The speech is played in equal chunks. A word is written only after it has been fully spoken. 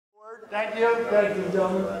Thank you. Thank you,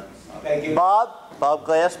 gentlemen. Thank you. Bob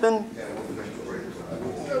Glassman. The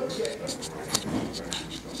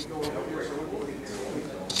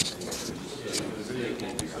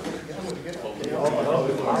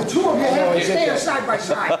two of you have to stand side by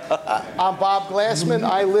side. I'm Bob Glassman.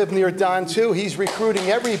 I live near Don too. He's recruiting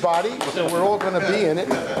everybody, so we're all going to be in it.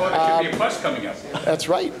 There could be a bus coming up. That's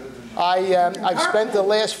right. I've spent the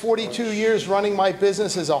last 42 years running my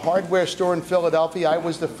business as a hardware store in Philadelphia. I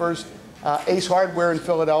was the first Ace Hardware in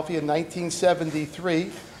Philadelphia in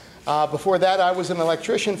 1973. Before that, I was an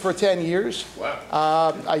electrician for 10 years.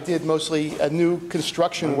 Wow. I did mostly new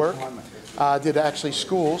construction work, did actually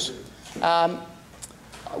schools.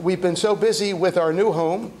 We've been so busy with our new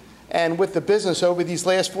home and with the business over these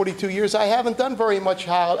last 42 years, I haven't done very much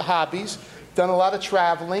hobbies, done a lot of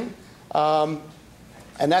traveling, and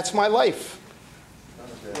that's my life.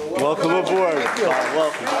 Welcome aboard.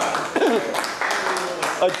 Welcome.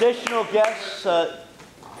 Additional guests.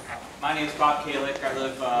 My name is Bob Kalick. I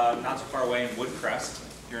live not so far away in Woodcrest,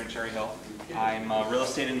 here in Cherry Hill. I'm a real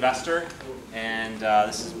estate investor, and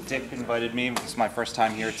this is Dick invited me. This is my first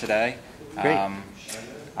time here today. Great.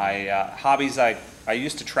 Hobbies, I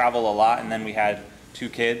used to travel a lot, and then we had 2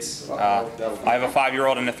 kids. I have a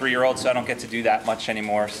 5-year-old and a 3-year-old, so I don't get to do that much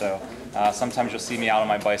anymore. So sometimes you'll see me out on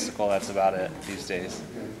my bicycle. That's about it these days.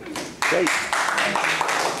 Great.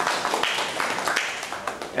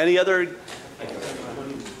 Any other?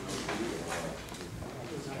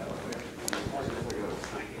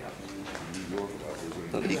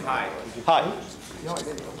 Hi.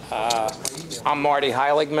 I'm Marty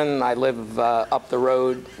Heiligman. I live up the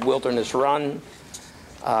road, Wilderness Run.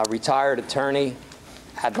 Retired attorney.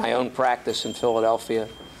 Had my own practice in Philadelphia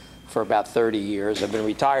for about 30 years. I've been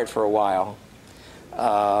retired for a while.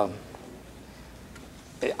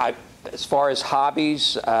 As far as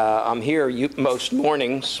hobbies, I'm here most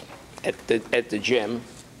mornings at the gym.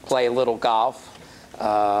 Play a little golf.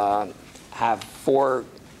 Have 4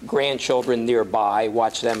 grandchildren nearby.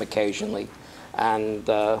 Watch them occasionally. And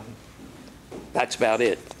that's about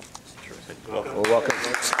it. Well, welcome.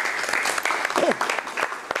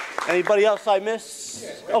 Anybody else I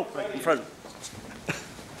miss? Oh, right in front.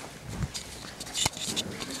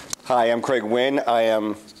 Hi, I'm Craig Wynn. I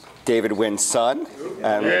am David Wynn's son.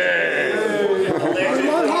 And We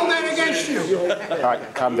won't hold that against you. all right,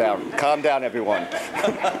 calm down. Calm down, everyone.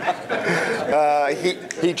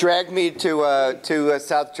 He dragged me to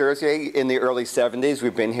South Jersey in the early 70s.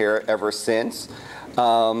 We've been here ever since.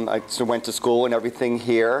 I went to school and everything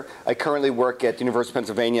here. I currently work at the University of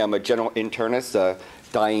Pennsylvania. I'm a general internist, a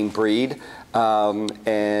dying breed.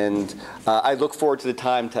 And I look forward to the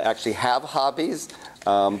time to actually have hobbies.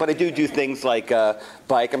 But I do things like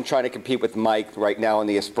bike. I'm trying to compete with Mike right now on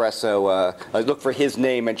the espresso. I look for his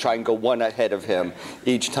name and try and go one ahead of him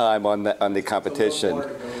each time on the competition.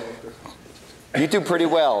 You do pretty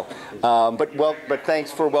well. But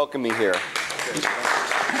thanks for welcoming me here.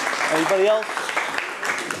 Anybody else?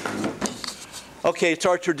 Okay, it's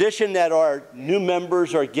our tradition that our new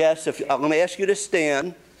members or guests, I'm going to ask you to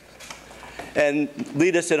stand and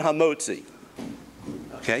lead us in Hamotzi.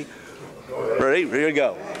 Okay? Ready? Here we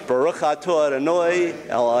go. Baruch atah Adonai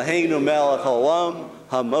Eloheinu melech haolam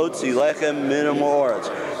hamotzi lechem min ha'oretz.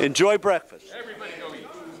 Enjoy breakfast. Everybody go eat.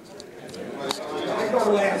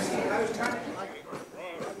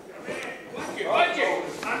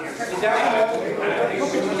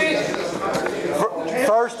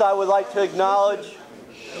 First, I would like to acknowledge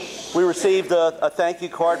we received a thank you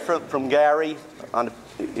card from Gary.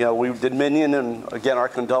 We did Minion, and again, our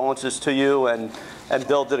condolences to you. And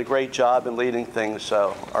Bill did a great job in leading things,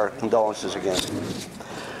 so our condolences again.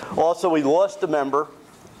 Also, we lost a member,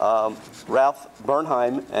 Ralph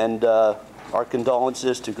Bernheim, and our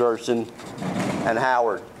condolences to Gerson and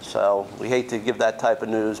Howard. So we hate to give that type of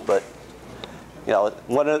news, but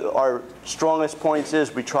one of our strongest points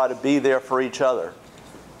is we try to be there for each other.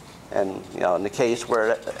 And in the case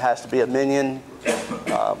where it has to be a Minion,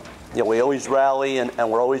 we always rally and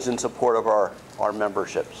we're always in support of our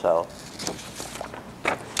membership. So.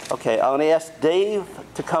 Okay, I'm going to ask Dave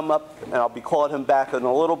to come up, and I'll be calling him back in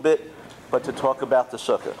a little bit, but to talk about the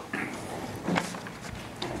sukkah.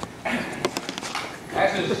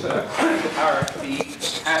 As is the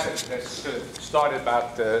habit that started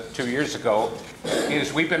about 2 years ago,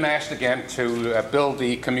 is we've been asked again to build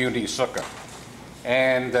the community sukkah.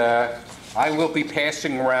 And I will be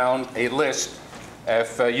passing around a list.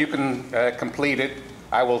 If you can complete it,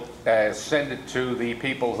 I will send it to the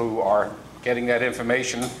people who are getting that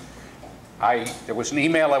information. There was an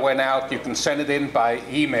email I went out. You can send it in by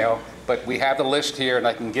email, but we have the list here and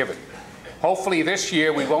I can give it. Hopefully this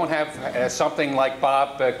year we won't have something like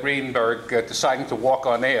Bob Greenberg deciding to walk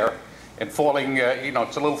on air and falling,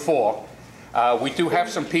 it's a little fall. We do have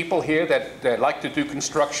some people here that like to do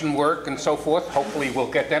construction work and so forth. Hopefully we'll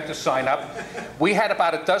get them to sign up. We had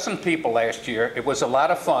about a dozen people last year. It was a lot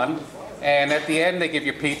of fun. And at the end they give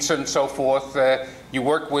you pizza and so forth. You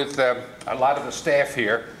work with a lot of the staff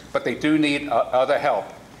here, but they do need other help.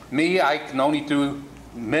 Me, I can only do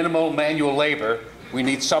minimal manual labor. We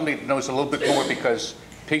need somebody that knows a little bit more because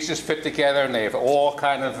pieces fit together and they have all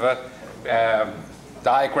kind of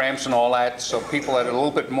diagrams and all that. So people that are a little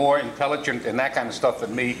bit more intelligent and that kind of stuff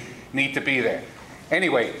than me need to be there.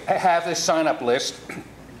 Anyway, I have this sign-up list.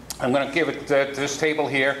 I'm going to give it to this table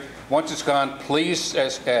here. Once it's gone, please,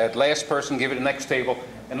 as last person, give it to the next table,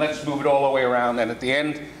 and let's move it all the way around. And at the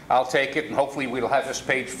end, I'll take it, and hopefully we'll have this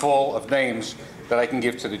page full of names that I can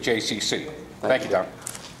give to the JCC. Thank you, Don.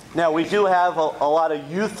 Now, we do have a lot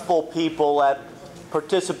of youthful people that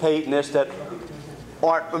participate in this that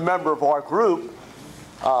aren't a member of our group.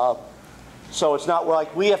 So it's not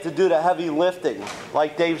like we have to do the heavy lifting.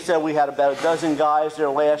 Like Dave said, we had about a dozen guys there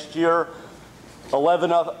last year.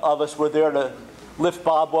 11 of us were there to lift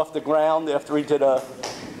Bob off the ground after he did a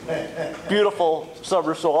beautiful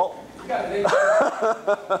somersault. It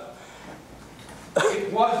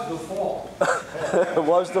was the fall. It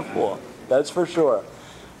was the fall, that's for sure.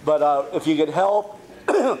 But if you could help,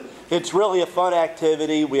 it's really a fun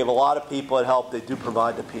activity. We have a lot of people that help. They do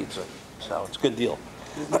provide the pizza, so it's a good deal.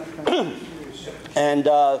 And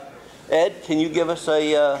Ed, can you give us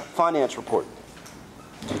a finance report?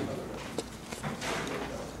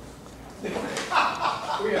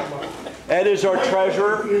 Ed is our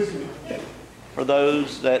treasurer, for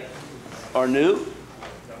those that are new.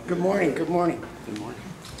 Good morning, good morning. Good morning.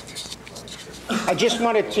 I just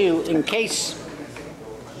wanted to, in case...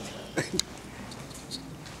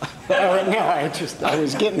 I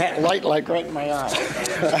was getting that light like right in my eye.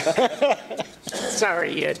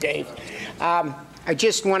 Sorry, Dave. I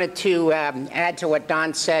just wanted to add to what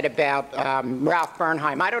Don said about Ralph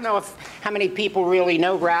Bernheim. I don't know how many people really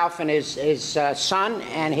know Ralph and his son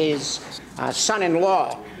and his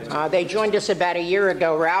son-in-law. They joined us about a year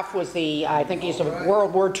ago. Ralph was I think he's a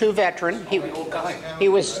World War II veteran. He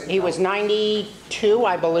was 92,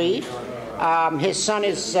 I believe. His son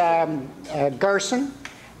is Gerson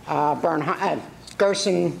Bernheim.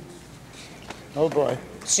 Gerson, oh boy,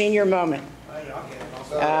 senior moment.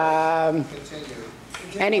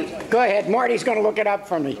 Anyway, go ahead. Marty's going to look it up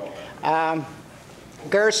for me.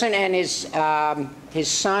 Gerson and his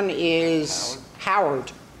son is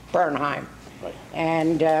Howard Bernheim.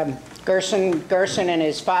 And Gerson and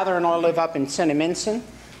his father-in-law live up in Cinnaminson.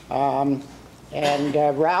 And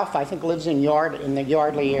Ralph, I think, lives in the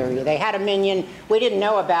Yardley area. They had a minion. We didn't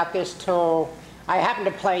know about this till I happened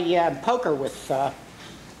to play poker with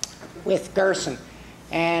Gerson.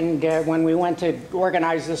 And when we went to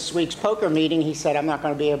organize this week's poker meeting, he said, I'm not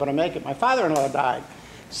going to be able to make it. My father-in-law died.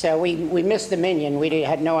 So we missed the minion. We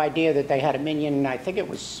had no idea that they had a minion. I think it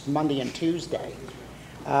was Monday and Tuesday.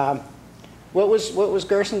 What was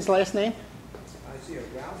Gerson's last name? I see a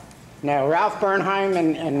Ralph. No, Ralph Bernheim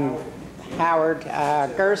and Howard.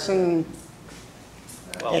 Gerson,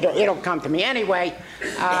 it'll come to me. Anyway,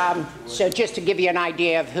 so just to give you an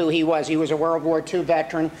idea of who he was a World War II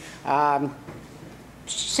veteran.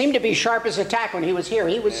 Seemed to be sharp as a tack when he was here.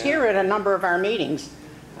 He was here at a number of our meetings.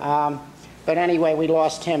 But anyway, we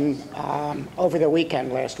lost him over the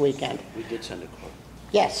weekend, last weekend. We did send a card.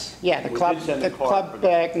 Yes, yeah, the club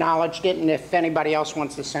acknowledged it, and if anybody else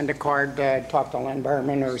wants to send a card, talk to Len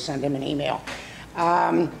Berman or send him an email.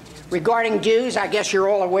 Regarding dues, I guess you're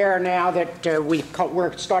all aware now that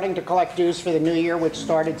we're starting to collect dues for the new year, which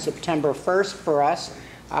started September 1st for us.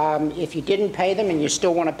 If you didn't pay them and you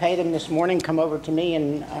still want to pay them this morning, come over to me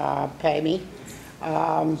and pay me.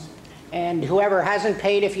 And whoever hasn't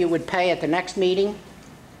paid, if you would pay at the next meeting.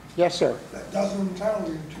 Yes, sir. That doesn't entitle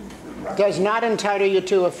you to free breakfast. Does not entitle you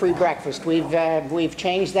to a free breakfast. We've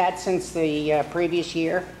changed that since the previous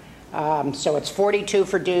year. So it's 42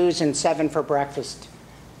 for dues and 7 for breakfast.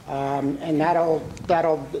 And that'll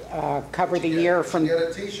cover the year from. You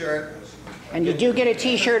get a T-shirt. And you do get a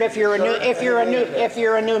T-shirt if you're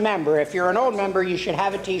a new member. If you're an old member, you should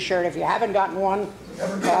have a T-shirt. If you haven't gotten one,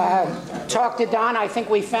 talk to Don. I think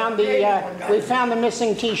we found the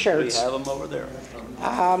missing T-shirts. We have them over there.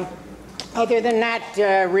 Other than that,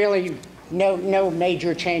 really, no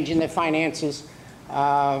major change in the finances.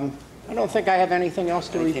 I don't think I have anything else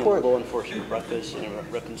to report. Law enforcement breakfast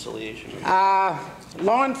and reconciliation.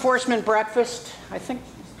 Law enforcement breakfast, I think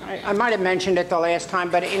I might have mentioned it the last time,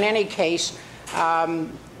 but in any case,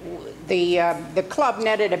 the club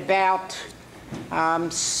netted about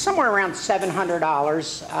Somewhere around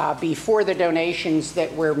 $700 before the donations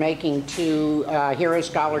that we're making to Hero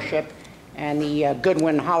Scholarship and the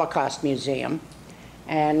Goodwin Holocaust Museum.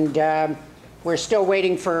 And we're still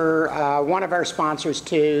waiting for one of our sponsors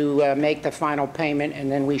to make the final payment,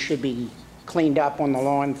 and then we should be cleaned up on the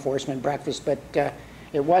law enforcement breakfast. But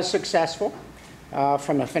it was successful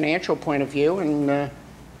from a financial point of view, and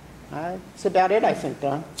that's about it, I think,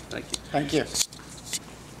 Don. Thank you. Thank you.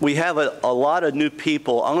 We have a lot of new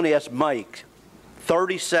people. I'm going to ask Mike,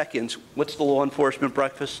 30 seconds. What's the law enforcement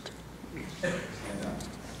breakfast?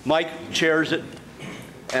 Mike chairs it,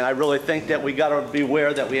 and I really think that we got to be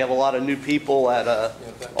aware that we have a lot of new people that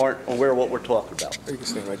aren't aware of what we're talking about. You can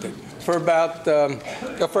stay right there. For about,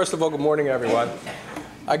 first of all, good morning, everyone.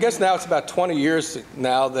 I guess now it's about 20 years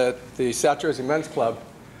now that the South Jersey Men's Club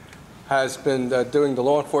has been doing the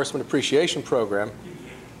Law Enforcement Appreciation Program.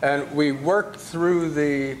 And we worked through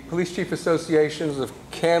the police chief associations of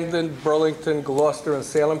Camden, Burlington, Gloucester, and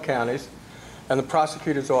Salem counties, and the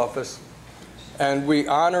prosecutor's office. And we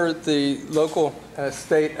honor the local,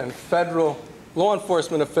 state, and federal law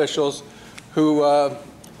enforcement officials who are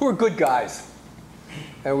good guys.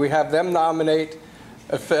 And we have them nominate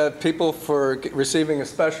people for receiving a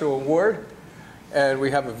special award. And we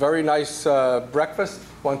have a very nice breakfast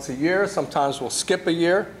once a year. Sometimes we'll skip a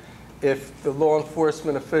year if the law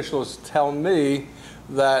enforcement officials tell me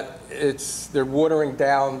that they're watering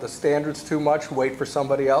down the standards too much, wait for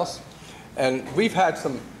somebody else. And we've had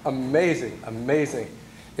some amazing, amazing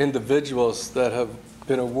individuals that have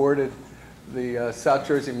been awarded the South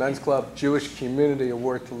Jersey Men's Club Jewish Community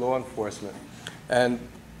Award to law enforcement. And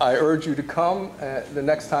I urge you to come the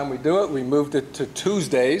next time we do it. We moved it to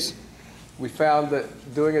Tuesdays. We found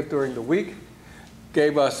that doing it during the week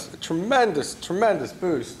gave us a tremendous, tremendous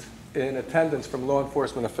boost in attendance from law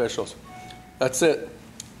enforcement officials. That's it.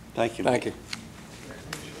 Thank you. Thank you.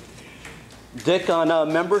 Dick, on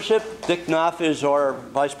membership. Dick Knopf is our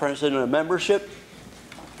Vice President of Membership.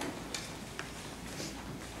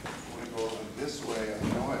 I want to go this way. I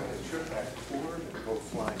know I had a trip back forward and go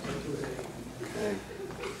flying. Okay.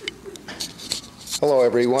 Hello,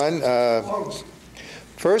 everyone.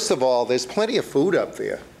 First of all, there's plenty of food up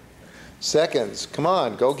there. Seconds, come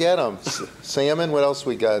on, go get them. Salmon, what else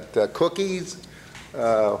we got? Cookies.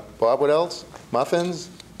 Bob, what else? Muffins?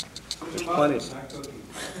 Plenty.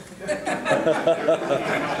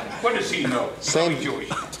 What does he know? Same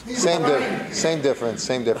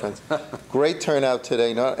difference. Great turnout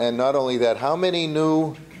today, and not only that, how many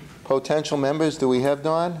new potential members do we have,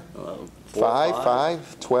 Don?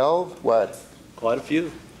 5, 12, what? Quite a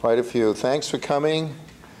few. Quite a few. Thanks for coming.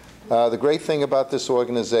 The great thing about this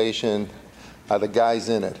organization are the guys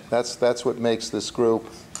in it. That's what makes this group.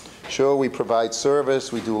 Sure, we provide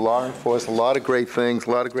service, we do law enforcement, a lot of great things, a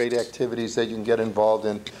lot of great activities that you can get involved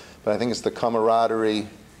in, but I think it's the camaraderie,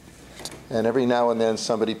 and every now and then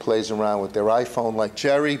somebody plays around with their iPhone like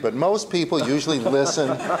Jerry, but most people usually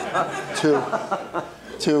listen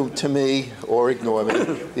to me or ignore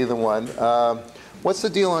me, either one. What's the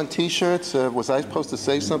deal on T-shirts? Was I supposed to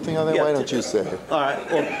say something on that? Yeah, why don't you say it? All right.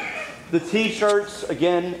 Well, the T-shirts,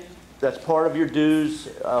 again, that's part of your dues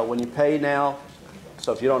when you pay now.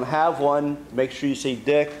 So if you don't have one, make sure you see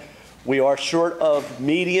Dick. We are short of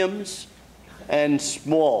mediums and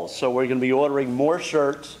smalls, so we're going to be ordering more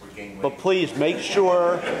shirts. But please make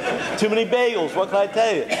sure, too many bagels, what can I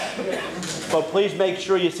tell you? But please make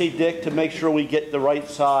sure you see Dick to make sure we get the right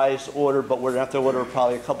size ordered, but we're going to have to order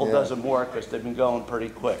probably a couple dozen more because they've been going pretty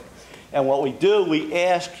quick. And what we do, we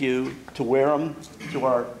ask you to wear them to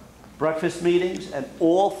our breakfast meetings and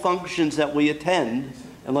all functions that we attend,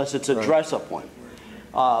 unless it's a dress-up one.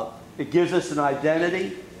 It gives us an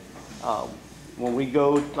identity. When we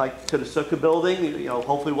go like to the Sukkah building, you know,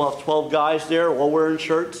 hopefully we'll have 12 guys there all wearing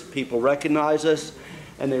shirts. People recognize us,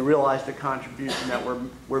 and they realize the contribution that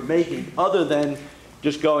we're making. Other than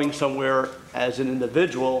just going somewhere as an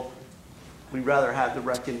individual, we'd rather have the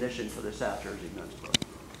recognition for the South Jersey Men's Club.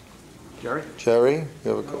 Jerry? Jerry?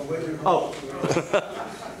 You have a question?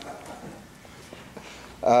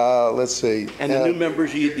 Let's see. And the new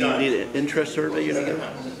members, you need an interest survey you're going to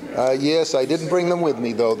get? Yes, I didn't bring them with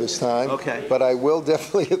me, though, this time. Okay. But I will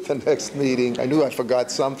definitely at the next meeting. I knew I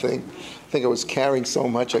forgot something. I think I was carrying so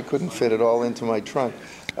much I couldn't fit it all into my trunk.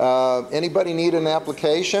 Anybody need an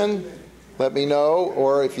application? Let me know.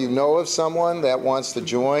 Or if you know of someone that wants to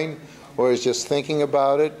join or is just thinking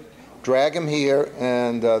about it, drag them here,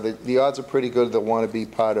 and the odds are pretty good they'll want to be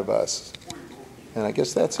part of us. And I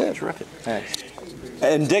guess that's it. Terrific. Thanks.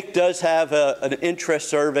 And Dick does have an interest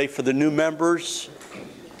survey for the new members.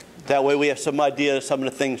 That way we have some idea of some of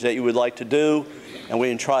the things that you would like to do. and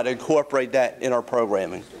we try to incorporate that in our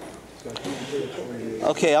programming.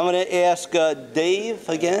 Okay, I'm going to ask Dave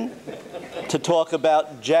again to talk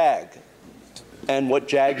about JAG and what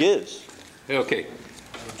JAG is. Okay.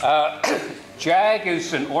 JAG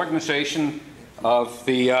is an organization of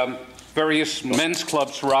the various men's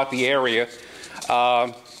clubs throughout the area.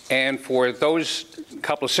 And for those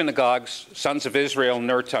couple of synagogues, Sons of Israel and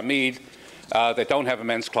Ner Tamid, that don't have a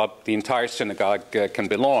men's club, the entire synagogue can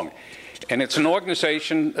belong. And it's an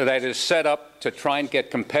organization that is set up to try and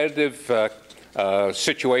get competitive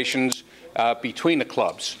situations between the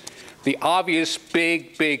clubs. The obvious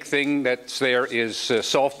big thing that's there is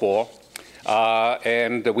softball.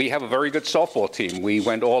 And we have a very good softball team. We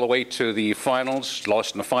went all the way to the finals,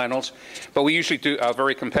 lost in the finals, but we usually are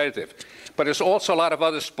very competitive. But there's also a lot of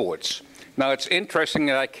other sports. Now, it's interesting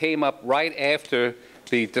that I came up right after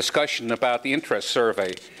the discussion about the interest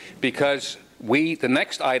survey, because the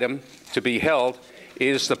next item to be held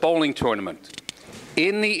is the bowling tournament.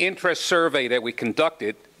 In the interest survey that we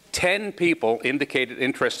conducted, 10 people indicated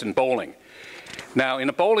interest in bowling. Now, in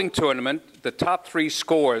a bowling tournament, the top 3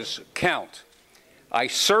 scores count. I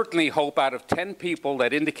certainly hope out of 10 people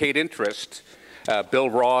that indicate interest, Bill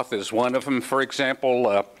Roth is one of them, for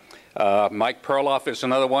example, Mike Perloff is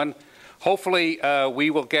another one. Hopefully, we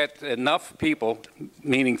will get enough people,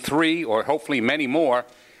 meaning 3 or hopefully many more,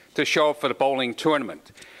 to show up for the bowling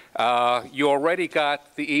tournament. You already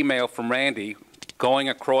got the email from Randy going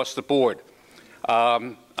across the board.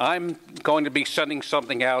 I'm going to be sending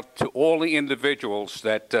something out to all the individuals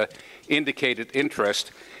that indicated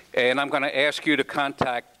interest, and I'm going to ask you to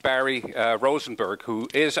contact Barry Rosenberg, who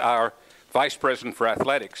is our Vice President for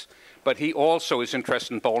Athletics, but he also is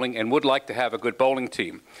interested in bowling and would like to have a good bowling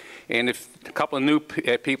team. And if a couple of new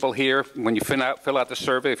people here, when you fill out the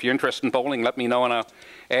survey, if you're interested in bowling, let me know and I'll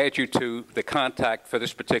add you to the contact for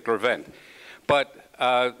this particular event. But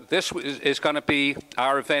this is going to be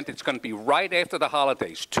our event. It's going to be right after the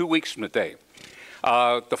holidays, 2 weeks from today.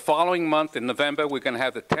 The following month in November, we're going to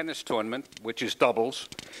have the tennis tournament, which is doubles.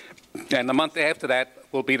 And the month after that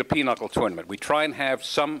will be the pinochle tournament. We try and have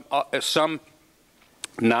some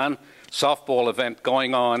non-softball event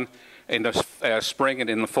going on in the spring and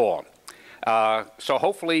in the fall. So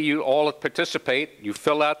hopefully you all participate. You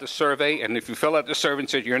fill out the survey, and if you fill out the survey and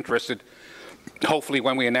say you're interested, hopefully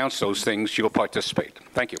when we announce those things, you'll participate.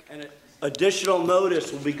 Thank you. And additional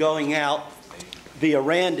notice will be going out via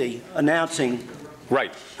Randy announcing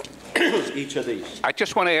each of these. I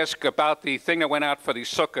just want to ask about the thing that went out for the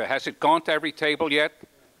sukkah. Has it gone to every table yet?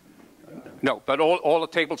 No, but all the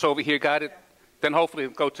tables over here got it? Then hopefully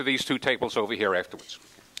it'll go to these 2 tables over here afterwards.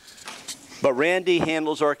 But Randy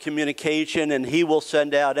handles our communication, and he will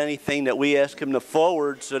send out anything that we ask him to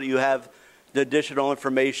forward so that you have the additional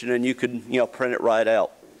information and you can, print it right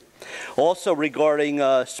out. Also regarding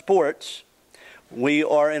sports, we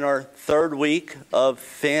are in our 3rd week of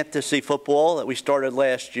fantasy football that we started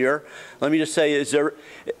last year. Let me just say,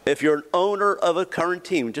 if you're an owner of a current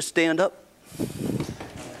team, just stand up.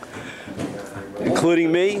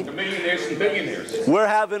 Including me. The millionaires and billionaires. We're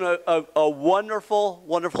having a wonderful,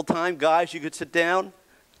 wonderful time. Guys, you could sit down.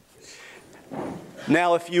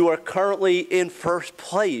 Now, if you are currently in first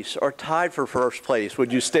place or tied for first place,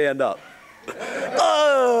 would you stand up?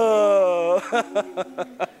 Oh!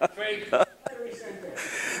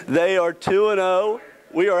 They are 2-0.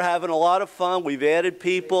 We are having a lot of fun. We've added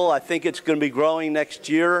people. I think it's going to be growing next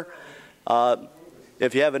year.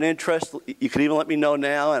 If you have an interest, you can even let me know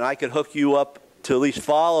now, and I could hook you up to at least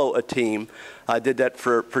follow a team. I did that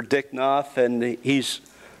for Dick Knopf, and he's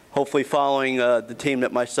hopefully following the team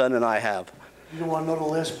that my son and I have. You don't want to know the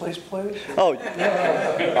last place players? Oh,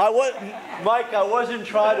 Mike, I wasn't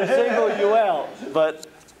trying to single you out, but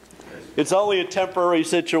it's only a temporary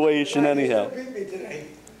situation anyhow.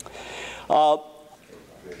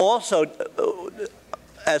 Also,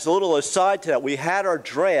 as a little aside to that, we had our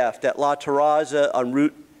draft at La Terraza on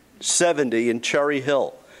Route 70 in Cherry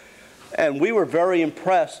Hill. And we were very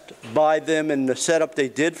impressed by them and the setup they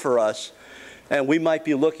did for us. And we might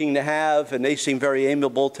be looking to have, and they seem very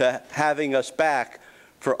amiable to having us back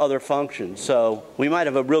for other functions. So we might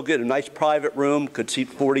have a nice private room, could seat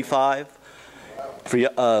 45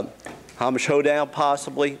 for Hamish Hoedown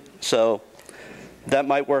possibly. So that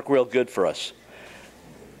might work real good for us.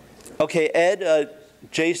 Okay, Ed,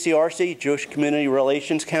 JCRC, Jewish Community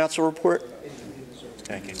Relations Council report.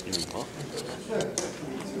 Thank you.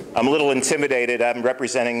 I'm a little intimidated. I'm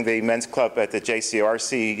representing the men's club at the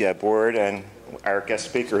JCRC board, and our guest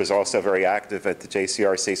speaker is also very active at the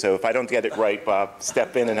JCRC. So if I don't get it right, Bob,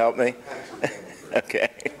 step in and help me. Okay.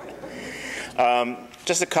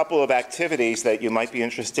 just a couple of activities that you might be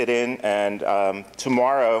interested in. And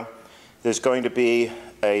tomorrow, there's going to be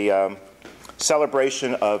a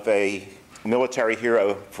celebration of a military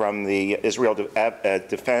hero from the Israel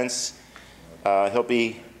Defense. He'll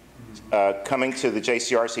be coming to the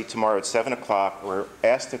JCRC tomorrow at 7 o'clock. We're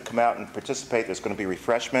asked to come out and participate. There's going to be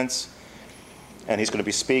refreshments, and he's going to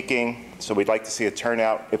be speaking. So we'd like to see a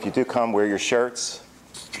turnout. If you do come, wear your shirts.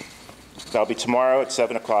 That'll be tomorrow at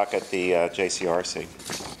 7 o'clock at the JCRC,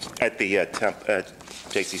 at the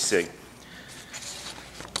JCC.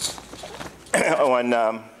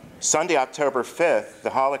 On Sunday, October 5th,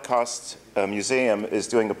 the Holocaust Museum is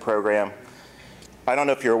doing a program. I don't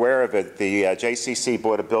know if you're aware of it. The JCC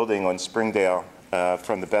bought a building on Springdale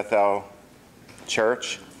from the Bethel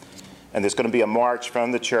Church, and there's going to be a march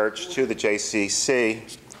from the church to the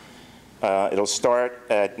JCC. It'll start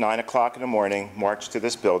at 9 o'clock in the morning, march to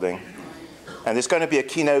this building. And there's going to be a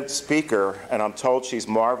keynote speaker, and I'm told she's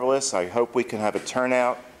marvelous. I hope we can have a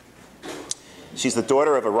turnout. She's the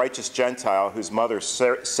daughter of a righteous Gentile whose mother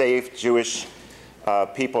saved Jewish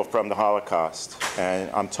people from the Holocaust.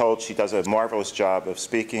 And I'm told she does a marvelous job of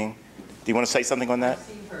speaking. Do you want to say something on that? I've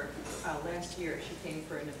seen her last year. She came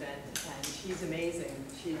for an event, and she's amazing.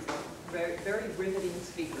 She's a very, very riveting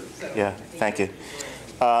speaker. So yeah, thank you.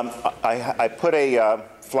 I put a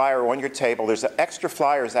flyer on your table. There's extra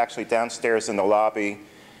flyers actually downstairs in the lobby.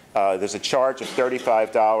 There's a charge of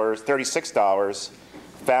 $36.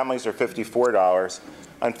 Families are $54.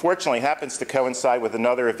 Unfortunately, it happens to coincide with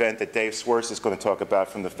another event that Dave Swartz is going to talk about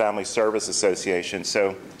from the Family Service Association,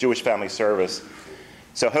 so Jewish Family Service.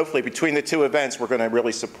 So hopefully between the two events, we're going to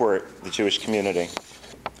really support the Jewish community.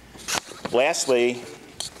 Lastly,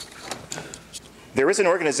 there is an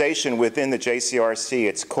organization within the JCRC.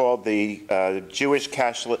 It's called the Jewish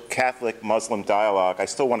Catholic Muslim Dialogue. I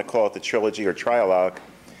still want to call it the Trilogy or Trialogue.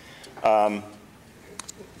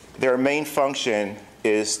 Their main function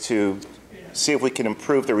is to see if we can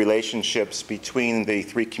improve the relationships between the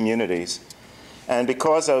three communities. And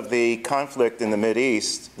because of the conflict in the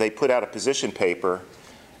Mideast, they put out a position paper,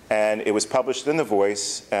 and it was published in The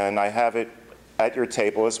Voice, and I have it at your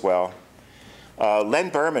table as well. Len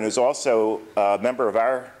Berman, who's also a member of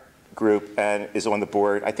our group and is on the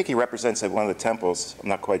board, I think he represents one of the temples, I'm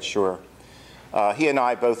not quite sure. He and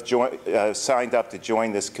I both signed up to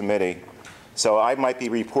join this committee. So I might be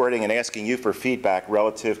reporting and asking you for feedback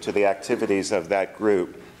relative to the activities of that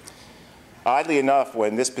group. Oddly enough,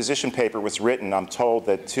 when this position paper was written, I'm told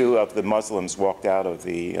that 2 of the Muslims walked out of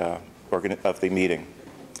the meeting.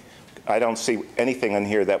 I don't see anything in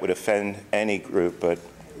here that would offend any group, but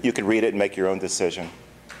you can read it and make your own decision.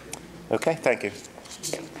 Okay, thank you.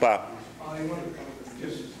 Bob. I want to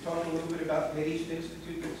just talk a little bit about Mideast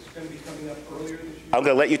Institute that's going to be coming up earlier this year. I'm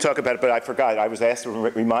going to let you talk about it, but I forgot. I was asked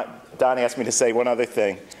to Don asked me to say one other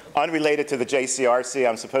thing. Unrelated to the JCRC,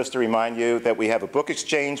 I'm supposed to remind you that we have a book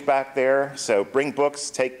exchange back there. So bring books,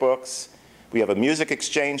 take books. We have a music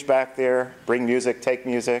exchange back there. Bring music, take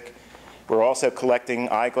music. We're also collecting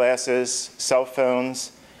eyeglasses, cell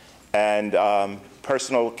phones, and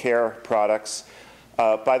personal care products.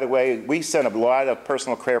 By the way, we sent a lot of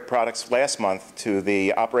personal care products last month to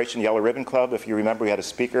the Operation Yellow Ribbon Club. If you remember, we had a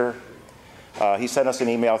speaker. He sent us an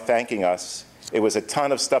email thanking us. It was a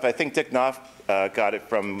ton of stuff. I think Dick Knopf got it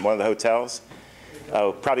from one of the hotels.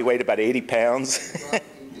 Probably weighed about 80 pounds.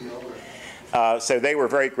 So they were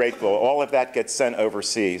very grateful. All of that gets sent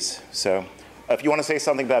overseas. So if you want to say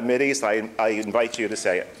something about Mideast, I invite you to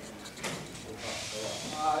say it.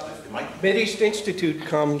 Mideast Institute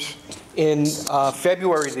comes in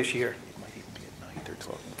February this year.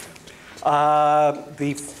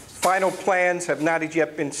 The final plans have not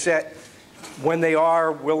yet been set. When they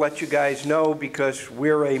are, we'll let you guys know because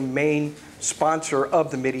we're a main sponsor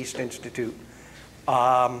of the Mideast Institute.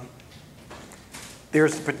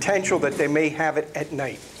 There's the potential that they may have it at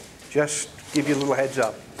night. Just give you a little heads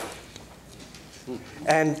up.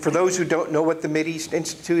 And for those who don't know what the Mideast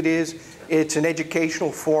Institute is, it's an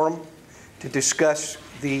educational forum to discuss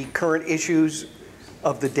the current issues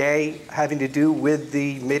of the day having to do with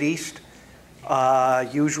the Mideast,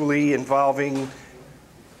 usually involving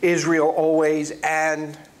Israel always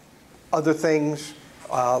and other things.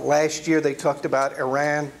 Last year they talked about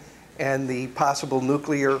Iran and the possible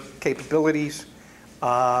nuclear capabilities.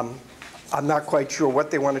 I'm not quite sure what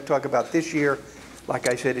they want to talk about this year. Like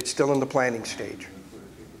I said, it's still in the planning stage.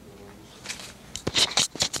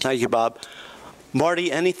 Thank you, Bob.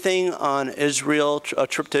 Marty, anything on Israel, a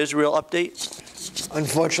trip to Israel update?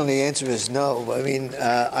 Unfortunately, the answer is no. I mean,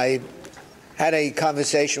 I had a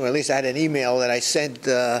conversation, or at least I had an email that I sent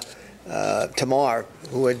Tamar,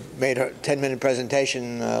 who had made her 10-minute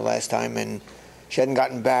presentation last time, and She hadn't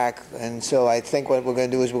gotten back, and so I think what we're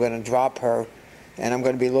going to do is we're going to drop her, and I'm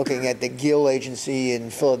going to be looking at the Gill agency in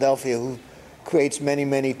Philadelphia, who creates many,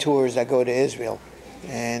 many tours that go to Israel.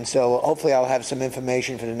 And so hopefully I'll have some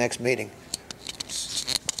information for the next meeting.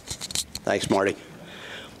 Thanks, Marty.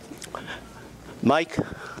 Mike?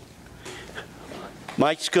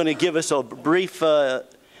 Mike's going to give us a brief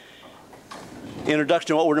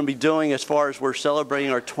introduction of what we're going to be doing as far as we're celebrating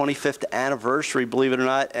our 25th anniversary, believe it or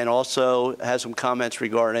not, and also has some comments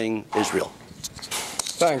regarding Israel.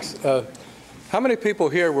 Thanks. How many people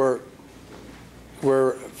here were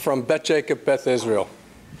from Beth Jacob, Beth Israel?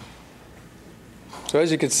 So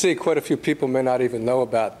as you can see, quite a few people may not even know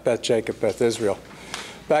about Beth Jacob, Beth Israel.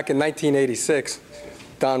 Back in 1986,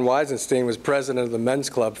 Don Weisenstein was president of the men's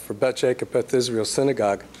club for Beth Jacob, Beth Israel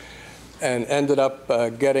Synagogue, and ended up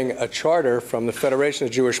getting a charter from the Federation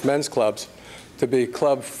of Jewish Men's Clubs to be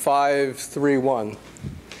Club 503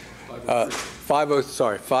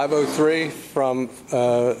 from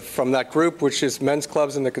that group, which is men's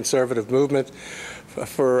clubs in the conservative movement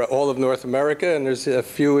for all of North America, and there's a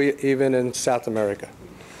few even in South America.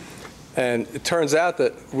 And it turns out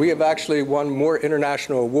that we have actually won more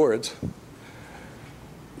international awards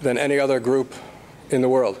than any other group in the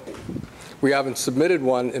world. We haven't submitted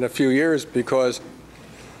one in a few years because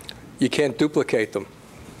you can't duplicate them.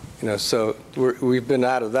 You know, so we've been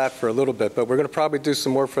out of that for a little bit, but we're going to probably do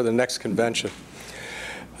some more for the next convention.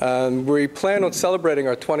 We plan on celebrating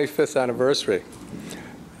our 25th anniversary.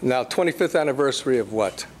 Now, 25th anniversary of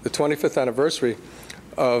what? The 25th anniversary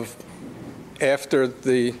of after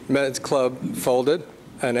the men's club folded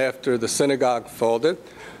and after the synagogue folded.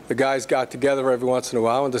 The guys got together every once in a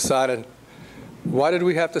while and decided, why did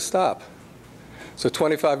we have to stop? So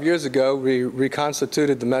 25 years ago, we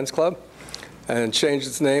reconstituted the men's club and changed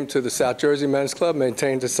its name to the South Jersey Men's Club,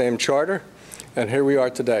 maintained the same charter, and here we are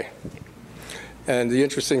today. And the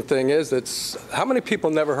interesting thing is that how many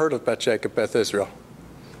people never heard of Beth Jacob, Beth Israel?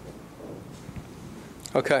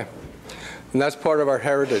 Okay, and that's part of our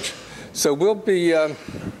heritage. So we'll be having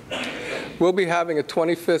a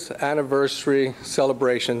 25th anniversary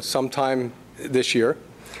celebration sometime this year.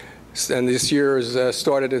 And this year is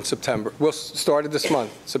started in September. Well, started this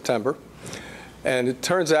month, September. And it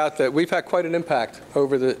turns out that we've had quite an impact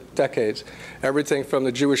over the decades. Everything from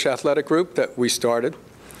the Jewish athletic group that we started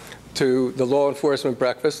to the law enforcement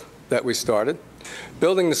breakfast that we started.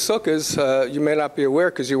 Building the sukkahs, you may not be aware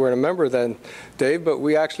because you weren't a member then, Dave, but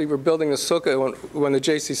we actually were building the sukkah when the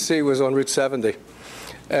JCC was on Route 70.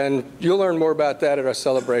 And you'll learn more about that at our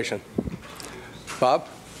celebration. Bob?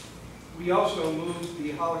 We also moved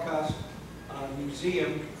the Holocaust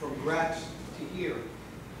Museum from Gratz to here.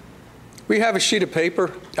 We have a sheet of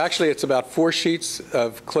paper. Actually, it's about 4 sheets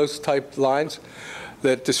of close typed lines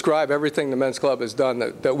that describe everything the men's club has done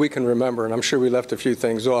that we can remember, and I'm sure we left a few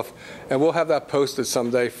things off. And we'll have that posted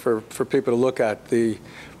someday for people to look at. The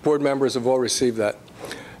board members have all received that.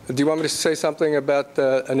 Do you want me to say something about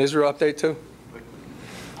an Israel update too?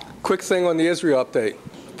 Quick thing on the Israel update.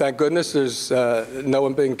 Thank goodness there's no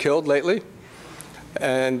one being killed lately.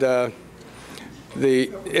 And the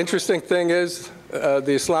interesting thing is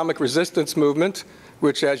the Islamic resistance movement,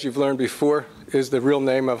 which as you've learned before is the real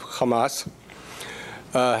name of Hamas,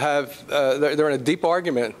 they're in a deep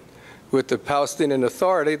argument with the Palestinian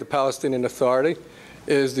Authority. The Palestinian Authority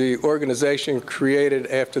is the organization created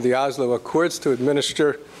after the Oslo Accords to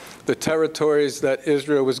administer the territories that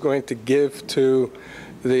Israel was going to give to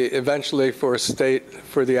eventually for a state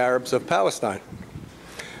for the Arabs of Palestine.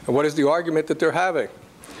 And what is the argument that they're having?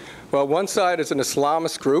 Well, one side is an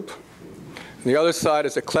Islamist group, and the other side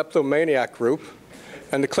is a kleptomaniac group.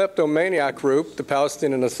 And the kleptomaniac group, the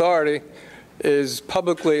Palestinian Authority, is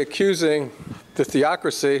publicly accusing the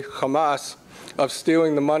theocracy, Hamas, of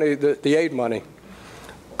stealing the money, the aid money.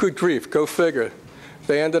 Good grief, go figure.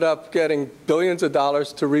 They ended up getting billions of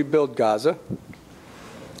dollars to rebuild Gaza,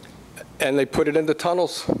 and they put it into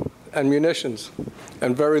tunnels and munitions,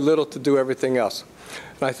 and very little to do everything else.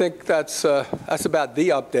 And I think that's about the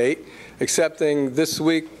update, excepting this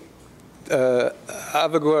week,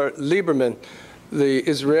 Avigdor Lieberman, the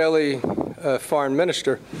Israeli foreign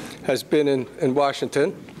minister, has been in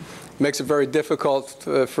Washington. Makes it very difficult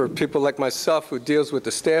for people like myself who deals with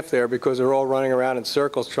the staff there because they're all running around in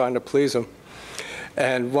circles trying to please him.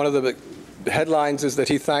 And one of the headlines is that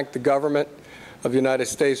he thanked the government of the United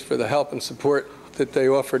States for the help and support that they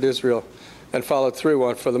offered Israel and followed through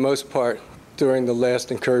on, for the most part, during the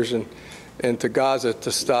last incursion into Gaza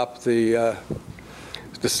to stop the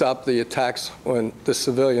attacks on the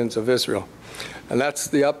civilians of Israel. And that's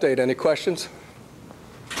the update. Any questions?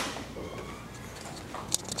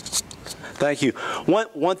 Thank you.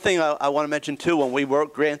 One thing I want to mention too, when we were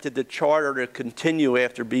granted the charter to continue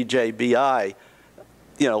after BJBI,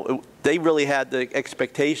 you know, they really had the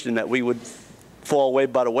expectation that we would fall away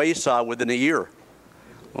by the wayside within a year.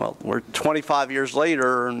 Well, we're 25 years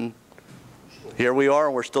later, and here we are,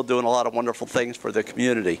 and we're still doing a lot of wonderful things for the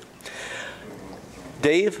community.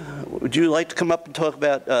 Dave, would you like to come up and talk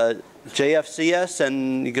about JFCS,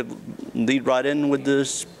 and you could lead right in with the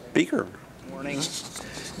speaker. Morning.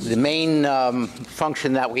 The main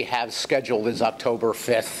function that we have scheduled is October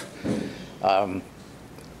 5th,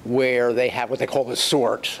 where they have what they call the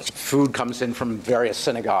sort. Food comes in from various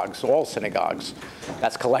synagogues, all synagogues.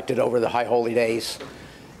 That's collected over the High Holy Days.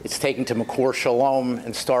 It's taken to Makor Shalom,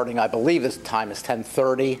 and starting, I believe, this time is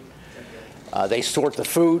 10:30. They sort the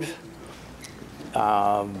food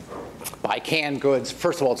by canned goods.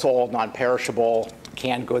 First of all, it's all non-perishable,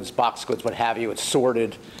 canned goods, box goods, what have you. It's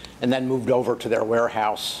sorted and then moved over to their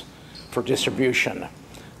warehouse for distribution.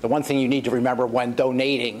 The one thing you need to remember when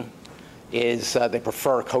donating is they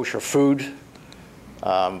prefer kosher food,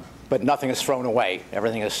 but nothing is thrown away.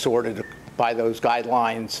 Everything is sorted by those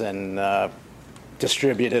guidelines and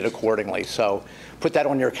distributed accordingly. So put that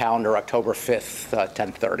on your calendar, October 5th,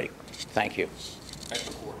 10:30. Thank you.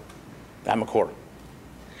 I'm a court.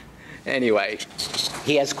 Anyway,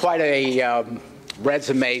 he has quite a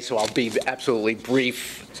resume, so I'll be absolutely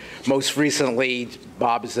brief. Most recently,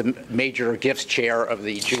 Bob is the major gifts chair of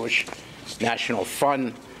the Jewish National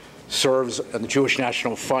Fund, serves on the Jewish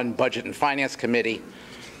National Fund Budget and Finance Committee,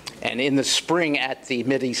 and in the spring at the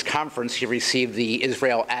Mideast Conference, he received the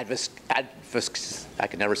Israel Advocacy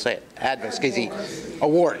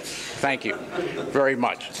Award. Thank you very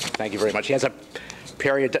much. Thank you very much. He's a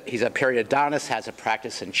periodontist, has a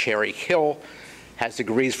practice in Cherry Hill, has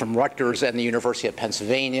degrees from Rutgers and the University of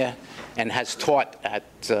Pennsylvania, and has taught at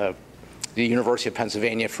the University of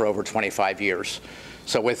Pennsylvania for over 25 years.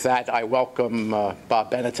 So with that, I welcome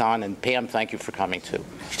Bob Benedon, and Pam, thank you for coming too.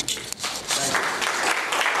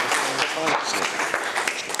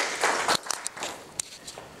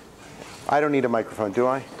 I don't need a microphone, do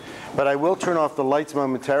I? But I will turn off the lights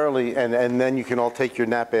momentarily, and then you can all take your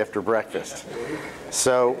nap after breakfast.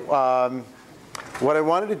 So what I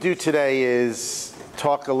wanted to do today is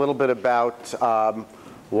talk a little bit about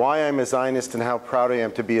why I'm a Zionist and how proud I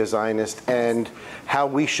am to be a Zionist, and how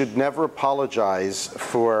we should never apologize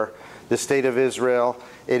for the state of Israel.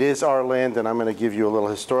 It is our land, and I'm going to give you a little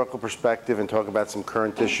historical perspective and talk about some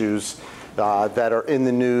current issues that are in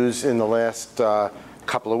the news in the last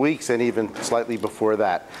couple of weeks and even slightly before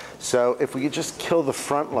that. So if we could just kill the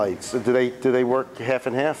front lights. Do they work half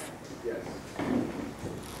and half? Yes.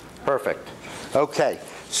 Perfect. Okay.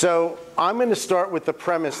 So I'm going to start with the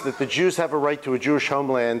premise that the Jews have a right to a Jewish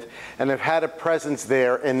homeland and have had a presence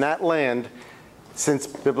there in that land since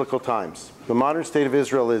biblical times. The modern state of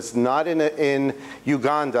Israel is not in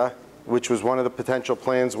Uganda, which was one of the potential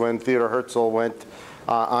plans when Theodor Herzl went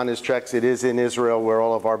on his treks. It is in Israel, where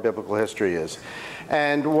all of our biblical history is.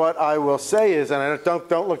 And what I will say is, and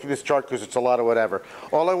don't look at this chart because it's a lot of whatever.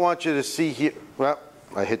 All I want you to see here, well,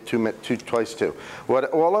 I hit twice too.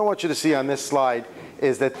 All I want you to see on this slide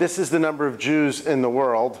is that this is the number of Jews in the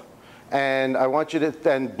world, and I want you to,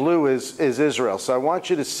 and blue is Israel. So I want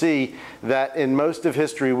you to see that in most of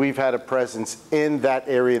history we've had a presence in that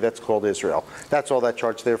area that's called Israel. That's all that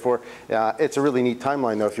chart's there for. It's a really neat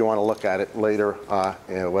timeline though if you want to look at it later,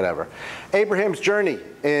 whatever. Abraham's journey.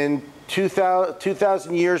 In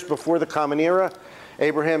 2,000 years before the Common Era,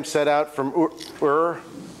 Abraham set out from Ur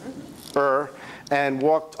and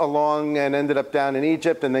walked along and ended up down in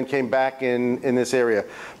Egypt and then came back in this area.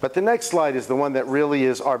 But the next slide is the one that really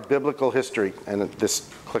is our biblical history, and this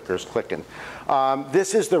clicker's clicking.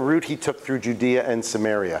 This is the route he took through Judea and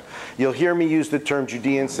Samaria. You'll hear me use the term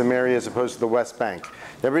Judea and Samaria as opposed to the West Bank.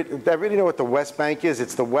 Everybody know what the West Bank is?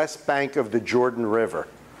 It's the West Bank of the Jordan River,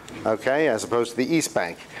 okay, as opposed to the East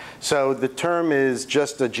Bank. So the term is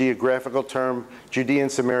just a geographical term. Judea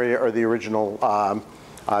and Samaria are the original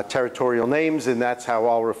territorial names, and that's how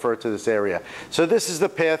I'll refer to this area. So this is the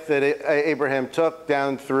path that Abraham took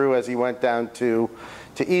down through as he went down to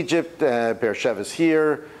Egypt. Beersheva's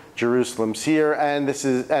here, Jerusalem's here, and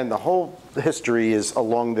the whole history is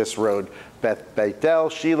along this road: Bethel,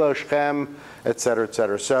 Shiloh, Shechem, etc.,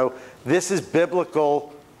 etc. So this is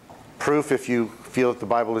biblical proof if you feel that the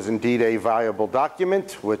Bible is indeed a viable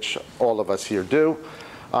document, which all of us here do.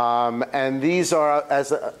 And these are,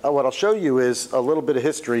 what I'll show you is a little bit of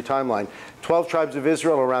history timeline. 12 tribes of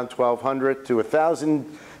Israel around 1200 to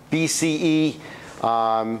 1000 BCE.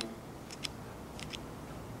 I'm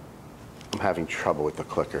having trouble with the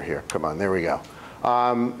clicker here. Come on, there we go.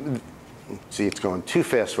 See, it's going too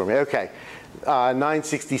fast for me. Okay.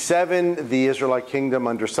 967, the Israelite kingdom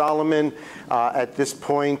under Solomon. At this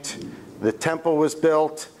point, the temple was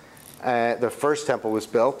built. The first temple was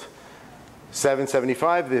built.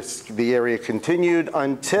 775, the area continued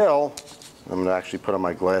until, I'm going to actually put on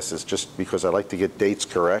my glasses just because I like to get dates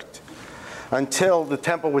correct, until the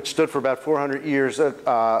temple, which stood for about 400 years,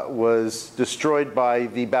 was destroyed by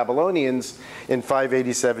the Babylonians in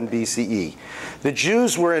 587 BCE. The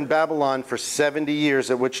Jews were in Babylon for 70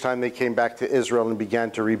 years, at which time they came back to Israel and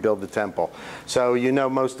began to rebuild the temple. So you know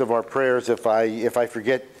most of our prayers, if I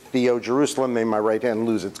forget Thee, O Jerusalem, may my right hand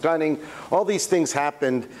lose its cunning. All these things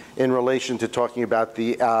happened in relation to talking about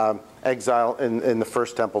the exile in the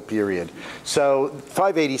first temple period. So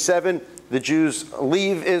 587, the Jews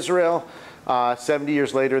leave Israel. 70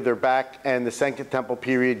 years later, they're back, and the Second Temple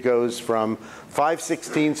period goes from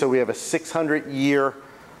 516, so we have a 600-year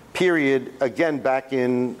period, again, back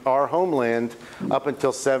in our homeland, up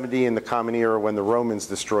until 70 in the Common Era when the Romans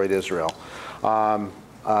destroyed Israel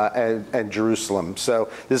and Jerusalem. So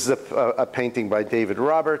this is a painting by David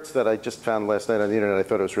Roberts that I just found last night on the internet. I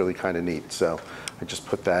thought it was really kind of neat, so I just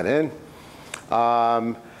put that in.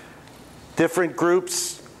 Different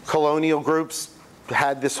groups, colonial groups,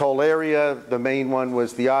 had this whole area. The main one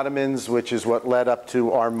was the Ottomans, which is what led up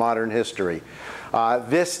to our modern history.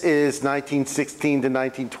 This is 1916 to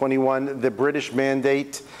 1921, the British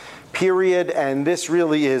Mandate period, and this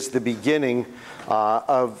really is the beginning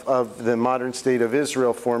of the modern state of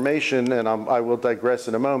Israel formation, and I will digress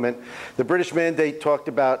in a moment. The British Mandate talked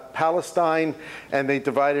about Palestine, and they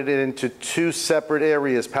divided it into two separate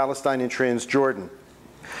areas, Palestine and Transjordan.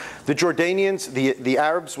 The Jordanians, the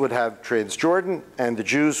Arabs would have Transjordan, and the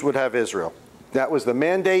Jews would have Israel. That was the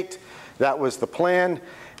mandate, that was the plan,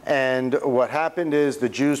 and what happened is the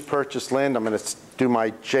Jews purchased land. I'm going to do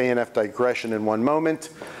my JNF digression in one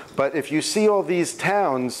moment, but if you see all these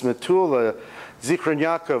towns, Metula, Zichron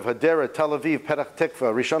Yaakov, Hadera, Tel Aviv, Petach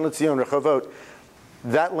Tikva, Rishon LeZion, Rehovot,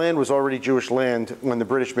 that land was already Jewish land when the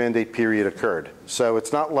British Mandate period occurred. So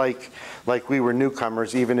it's not like we were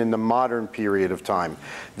newcomers even in the modern period of time.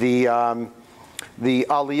 The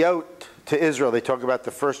Aliyot to Israel, they talk about the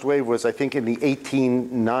first wave was, I think, in the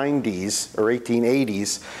 1890s or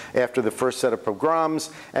 1880s after the first set of pogroms,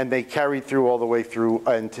 and they carried through all the way through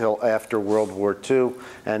until after World War II,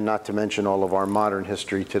 and not to mention all of our modern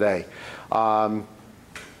history today.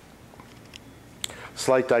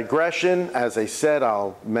 Slight digression, as I said,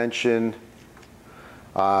 I'll mention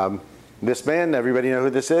this man. Everybody know who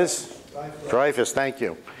this is? Dreyfus, thank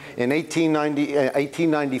you. In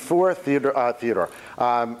 1894,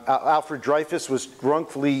 Alfred Dreyfus was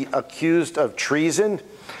wrongfully accused of treason,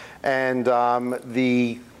 and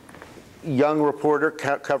the young reporter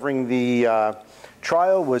covering the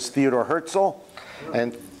trial was Theodore Herzl,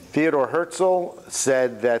 and Theodore Herzl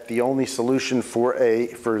said that the only solution for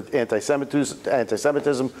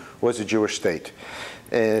anti-Semitism was a Jewish state.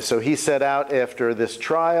 So he set out after this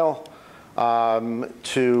trial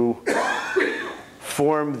to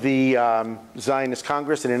form the Zionist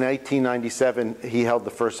Congress, and in 1897 he held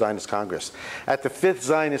the first Zionist Congress. At the Fifth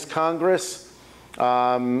Zionist Congress,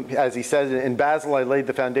 as he says, in Basel I laid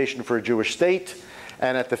the foundation for a Jewish state.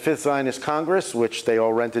 And at the Fifth Zionist Congress, which they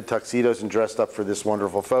all rented tuxedos and dressed up for this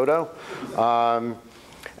wonderful photo,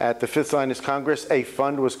 at the Fifth Zionist Congress, a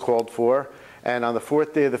fund was called for. And on the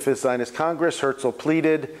fourth day of the Fifth Zionist Congress, Herzl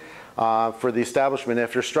pleaded for the establishment.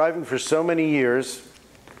 After striving for so many years,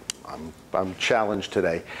 I'm challenged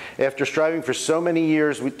today. After striving for so many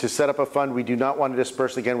years to set up a fund, we do not want to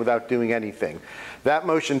disperse again without doing anything. That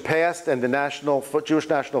motion passed, and the Jewish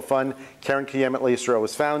National Fund, Keren Kayemet LeYisrael,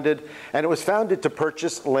 was founded. And it was founded to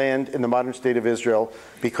purchase land in the modern state of Israel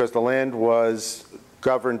because the land was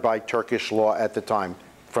governed by Turkish law at the time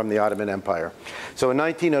from the Ottoman Empire. So in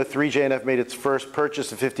 1903, JNF made its first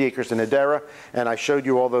purchase of 50 acres in Hadera, and I showed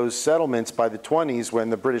you all those settlements by the 20s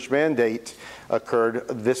when the British Mandate occurred.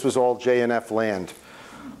 This was all JNF land.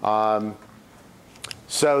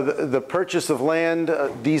 So the purchase of land,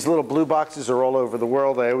 these little blue boxes are all over the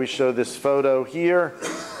world. I always show this photo here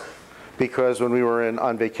because when we were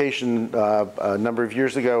on vacation a number of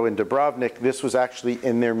years ago in Dubrovnik, this was actually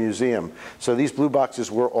in their museum. So these blue boxes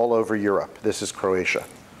were all over Europe. This is Croatia.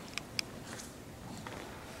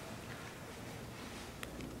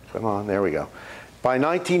 Come on, there we go. By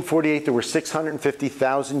 1948, there were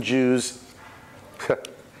 650,000 Jews.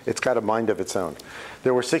 It's got a mind of its own.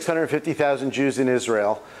 There were 650,000 Jews in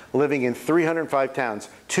Israel living in 305 towns.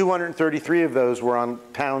 233 of those were on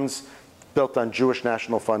towns built on Jewish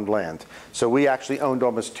National Fund land. So we actually owned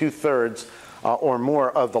almost 2/3 or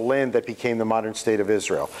more of the land that became the modern state of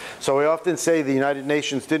Israel. So I often say the United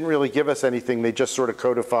Nations didn't really give us anything, they just sort of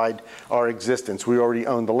codified our existence. We already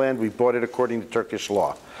owned the land, we bought it according to Turkish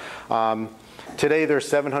law. Today there's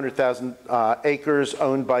 700,000 acres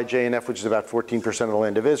owned by JNF, which is about 14% of the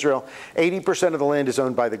land of Israel. 80% of the land is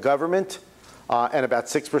owned by the government, and about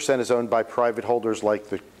 6% is owned by private holders like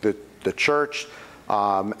the church,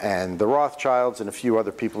 and the Rothschilds and a few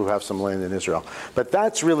other people who have some land in Israel. But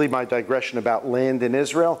that's really my digression about land in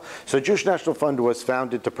Israel. So Jewish National Fund was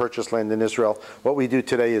founded to purchase land in Israel. What we do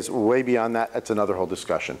today is way beyond that. That's another whole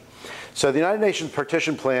discussion. So the United Nations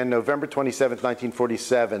Partition Plan, November 27,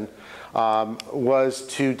 1947, was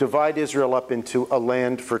to divide Israel up into a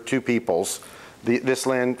land for two peoples, this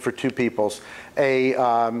land for two peoples,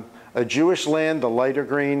 a Jewish land, the lighter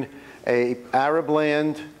green, a Arab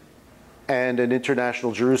land, and an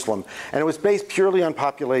international Jerusalem. And it was based purely on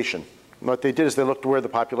population. What they did is they looked where the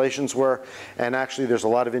populations were, and actually there's a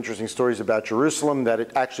lot of interesting stories about Jerusalem, that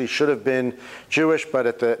it actually should have been Jewish,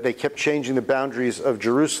 but they kept changing the boundaries of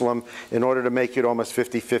Jerusalem in order to make it almost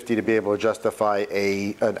 50-50 to be able to justify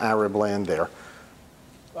an Arab land there.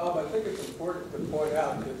 Bob, I think it's important to point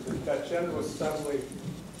out that General Assembly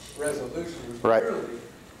resolution was right. Clearly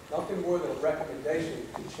nothing more than a recommendation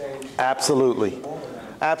to change. Absolutely.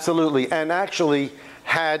 Absolutely. And actually,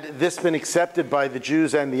 had this been accepted by the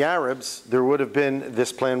Jews and the Arabs,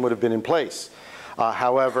 this plan would have been in place.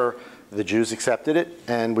 However, the Jews accepted it,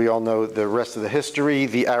 and we all know the rest of the history.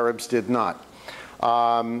 The Arabs did not.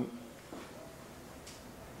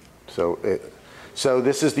 So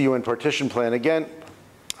this is the UN partition plan again.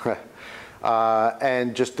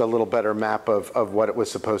 And just a little better map of what it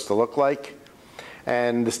was supposed to look like.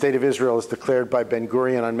 And the State of Israel is declared by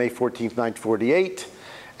Ben-Gurion on May 14th, 1948.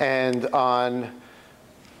 And on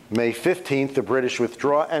May 15th, the British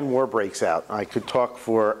withdraw and war breaks out. I could talk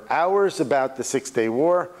for hours about the Six-Day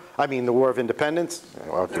War. I mean, the War of Independence.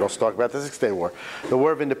 Well, let's talk about the Six-Day War. The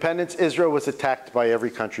War of Independence, Israel was attacked by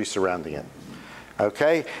every country surrounding it.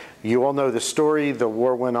 Okay? You all know the story. The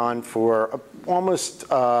war went on for almost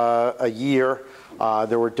a year.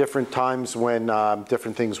 There were different times when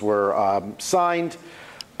different things were signed,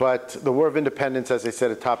 but the War of Independence, as I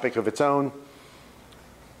said, a topic of its own.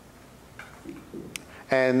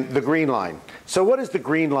 And the Green Line. So what does the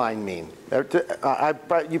Green Line mean?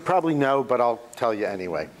 You probably know, but I'll tell you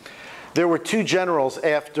anyway. There were two generals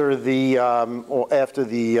after the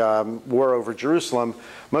war over Jerusalem,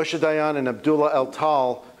 Moshe Dayan and Abdullah El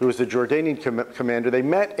Tal, who was the Jordanian commander. They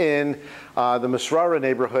met in the Masrara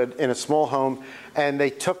neighborhood in a small home, and they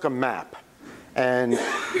took a map. And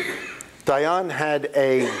Dayan had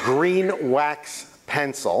a green wax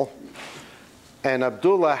pencil, and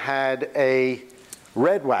Abdullah had a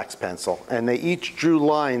red wax pencil, and they each drew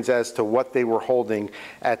lines as to what they were holding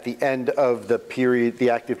at the end of the period, the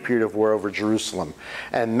active period of war over Jerusalem.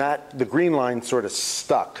 And the green line sort of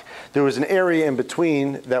stuck. There was an area in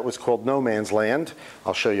between that was called no man's land.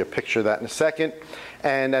 I'll show you a picture of that in a second.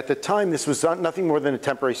 And at the time, this was nothing more than a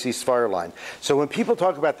temporary ceasefire line. So when people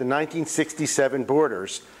talk about the 1967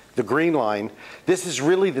 borders, the green line, this is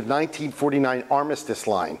really the 1949 armistice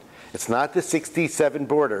line. It's not the 67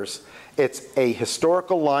 borders. It's a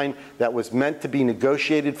historical line that was meant to be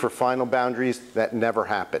negotiated for final boundaries that never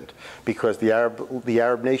happened because the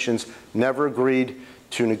Arab nations never agreed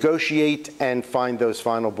to negotiate and find those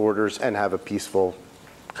final borders and have a peaceful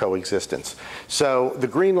coexistence. So the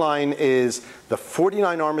green line is the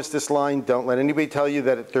 49 armistice line. Don't let anybody tell you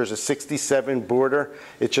that there's a 67 border.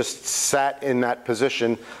 It just sat in that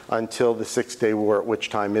position until the Six-Day War, at which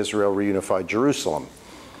time Israel reunified Jerusalem.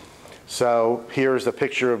 So here's a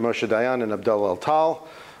picture of Moshe Dayan and Abdullah El Tal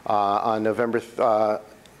on November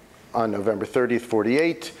 30th,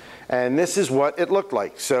 48. And this is what it looked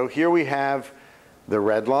like. So here we have the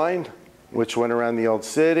red line, which went around the old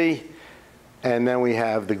city. And then we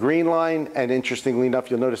have the green line. And interestingly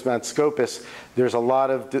enough, you'll notice Mount Scopus. There's a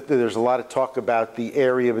lot of talk about the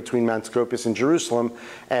area between Mount Scopus and Jerusalem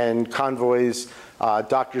and convoys,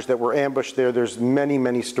 doctors that were ambushed there. There's many,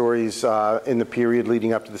 many stories in the period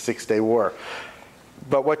leading up to the Six-Day War.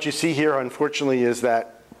 But what you see here, unfortunately, is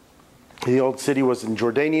that the old city was in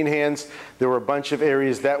Jordanian hands. There were a bunch of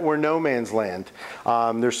areas that were no man's land.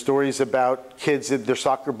 There's stories about kids, their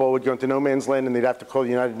soccer ball would go into no man's land and they'd have to call the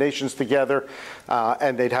United Nations together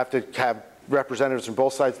and they'd have to have representatives from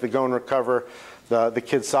both sides to go and recover the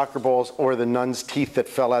kids' soccer balls or the nuns' teeth that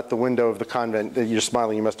fell out the window of the convent. You're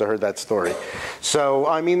smiling, you must have heard that story. So,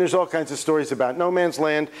 I mean, there's all kinds of stories about no man's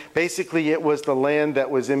land. Basically, it was the land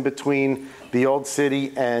that was in between the old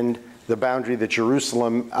city and the boundary that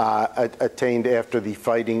Jerusalem attained after the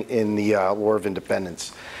fighting in the War of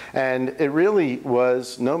Independence. And it really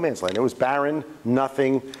was no man's land. It was barren,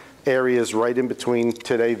 nothing, areas right in between.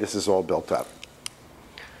 Today, this is all built up.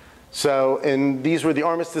 So, and these were the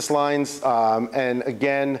armistice lines, and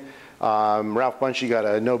again, Ralph Bunche got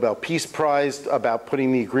a Nobel Peace Prize about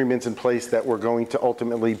putting the agreements in place that were going to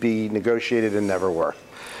ultimately be negotiated and never were.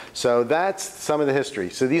 So that's some of the history.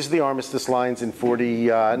 So these are the armistice lines in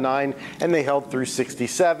 49, and they held through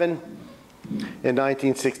 67. In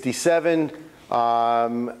 1967,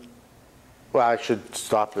 well, I should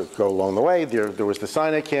stop and go along the way. There was the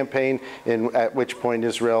Sinai campaign, at which point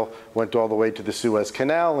Israel went all the way to the Suez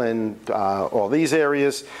Canal and all these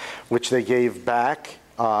areas, which they gave back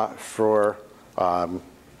for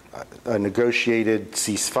a negotiated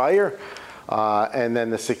ceasefire. And then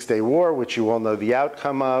the Six-Day War, which you all know the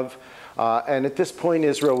outcome of. And at this point,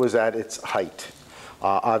 Israel was at its height.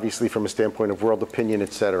 Obviously from a standpoint of world opinion,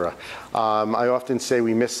 et cetera. I often say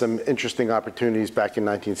we missed some interesting opportunities back in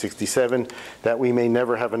 1967 that we may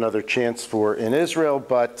never have another chance for in Israel,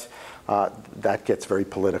 but that gets very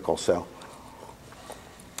political, so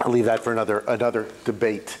I'll leave that for another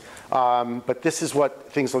debate. But this is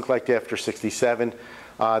what things look like after 67.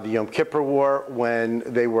 The Yom Kippur War, when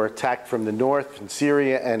they were attacked from the north in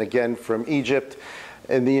Syria and again from Egypt.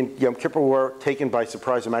 And the Yom Kippur War, taken by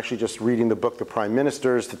surprise. I'm actually just reading the book, The Prime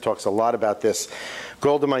Ministers, that talks a lot about this.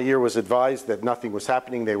 Golda Meir was advised that nothing was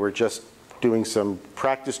happening. They were just doing some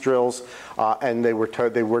practice drills, and they were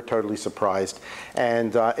totally surprised.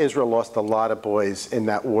 And Israel lost a lot of boys in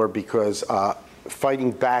that war because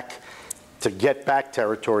fighting back to get back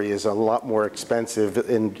territory is a lot more expensive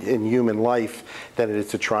in human life than it is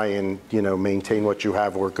to try and, maintain what you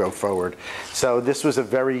have or go forward. So this was a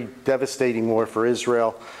very devastating war for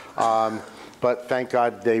Israel. But thank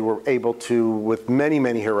God they were able to, with many,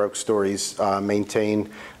 many heroic stories, maintain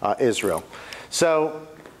Israel. So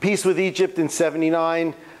peace with Egypt in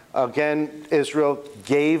 79. Again, Israel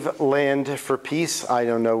gave land for peace. I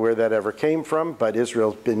don't know where that ever came from, but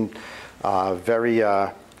Israel's been very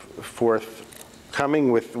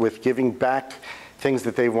forthcoming with giving back things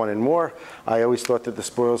that they've wanted more. I always thought that the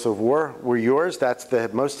spoils of war were yours. That's the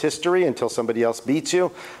most history until somebody else beats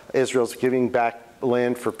you. Israel's giving back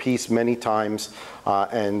land for peace many times,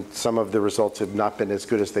 and some of the results have not been as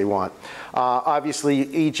good as they want. Obviously,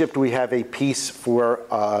 Egypt, we have a peace for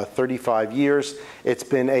 35 years. It's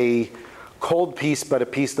been a cold peace, but a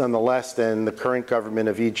peace nonetheless, and the current government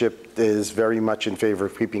of Egypt is very much in favor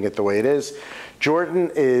of keeping it the way it is. Jordan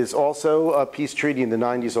is also a peace treaty in the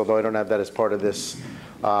 90s, although I don't have that as part of this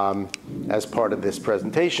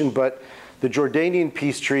presentation. But the Jordanian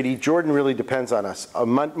peace treaty, Jordan really depends on us.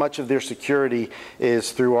 Much of their security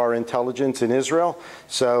is through our intelligence in Israel.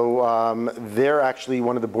 So they're actually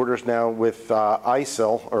one of the borders now with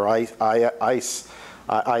ISIL, or IS,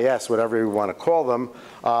 whatever you want to call them.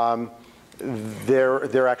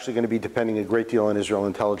 They're actually going to be depending a great deal on Israel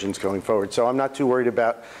intelligence going forward. So I'm not too worried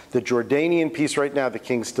about the Jordanian peace right now. The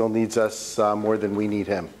king still needs us more than we need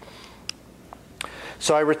him.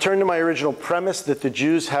 So I return to my original premise that the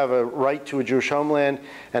Jews have a right to a Jewish homeland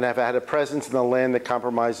and have had a presence in the land that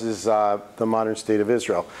compromises the modern state of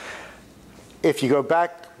Israel. If you go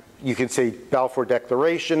back, you can say Balfour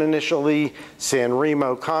Declaration initially, San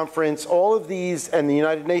Remo Conference, all of these and the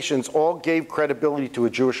United Nations all gave credibility to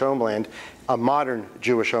a Jewish homeland, a modern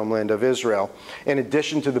Jewish homeland of Israel, in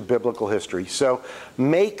addition to the biblical history. So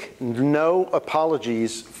make no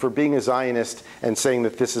apologies for being a Zionist and saying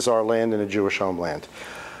that this is our land and a Jewish homeland.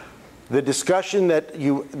 The discussion that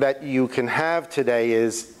you can have today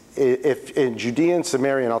is, if in Judea and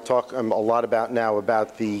Samaria, and I'll talk a lot about now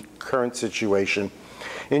about the current situation,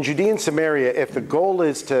 in Judea and Samaria, if the goal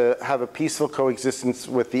is to have a peaceful coexistence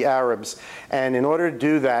with the Arabs, and in order to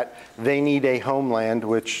do that, they need a homeland,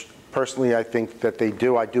 which personally I think that they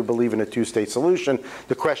do. I do believe in a two-state solution.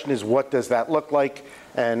 The question is, what does that look like?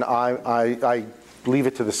 And I leave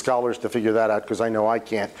it to the scholars to figure that out, because I know I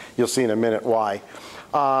can't. You'll see in a minute why.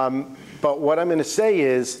 But what I'm going to say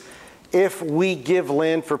is, if we give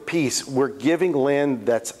land for peace, we're giving land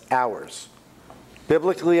that's ours.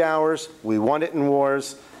 Biblically ours, we won it in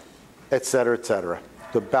wars, et cetera, et cetera.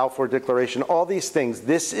 The Balfour Declaration, all these things.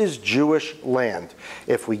 This is Jewish land.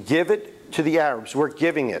 If we give it to the Arabs, we're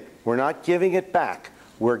giving it. We're not giving it back.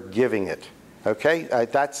 We're giving it. Okay?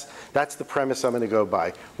 That's the premise I'm going to go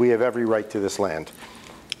by. We have every right to this land.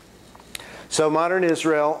 So modern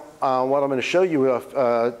Israel, what I'm going to show you,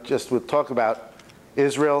 we'll talk about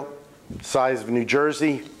Israel, size of New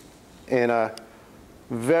Jersey, in a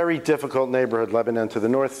very difficult neighborhood, Lebanon to the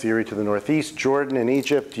north, Syria to the northeast, Jordan and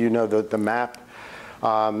Egypt. You know the map.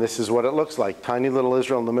 This is what it looks like. Tiny little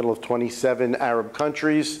Israel in the middle of 27 Arab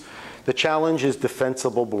countries. The challenge is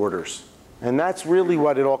defensible borders. And that's really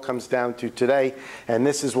what it all comes down to today. And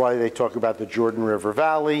this is why they talk about the Jordan River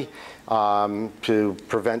Valley, to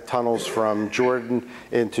prevent tunnels from Jordan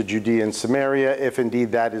into Judea and Samaria, if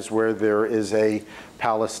indeed that is where there is a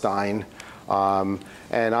Palestine.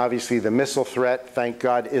 And obviously the missile threat, thank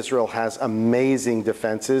God Israel has amazing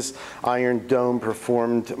defenses. Iron Dome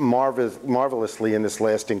performed marvelously in this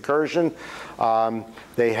last incursion.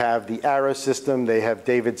 They have the Arrow system, they have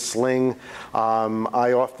David's sling.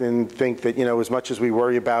 I often think that, you know, as much as we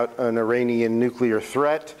worry about an Iranian nuclear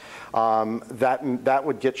threat, that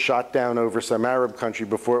would get shot down over some Arab country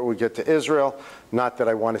before it would get to Israel. Not that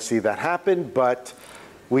I want to see that happen, but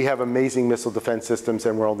we have amazing missile defense systems,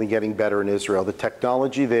 and we're only getting better in Israel. The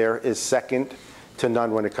technology there is second to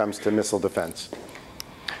none when it comes to missile defense.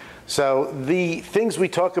 So the things we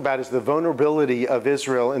talk about is the vulnerability of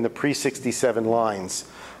Israel in the pre-67 lines.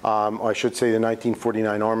 I should say the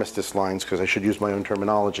 1949 armistice lines, because I should use my own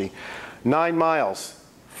terminology. 9 miles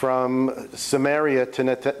from Samaria to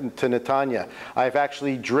Netanya. I've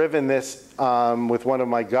actually driven this with one of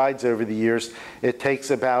my guides over the years. It takes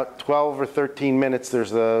about 12 or 13 minutes.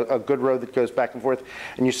 There's a good road that goes back and forth.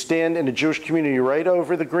 And you stand in a Jewish community right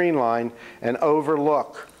over the Green Line and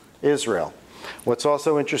overlook Israel. What's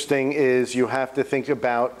also interesting is you have to think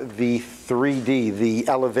about the 3D, the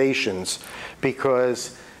elevations,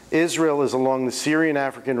 because Israel is along the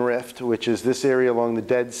Syrian-African Rift, which is this area along the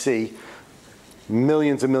Dead Sea.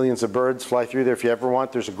 Millions and millions of birds fly through there if you ever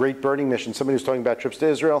want. There's a great birding mission. Somebody was talking about trips to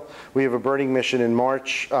Israel. We have a birding mission in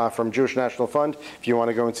March from Jewish National Fund. If you want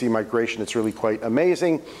to go and see migration, it's really quite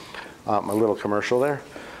amazing. A little commercial there.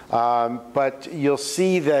 But you'll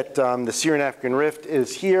see that the Syrian-African Rift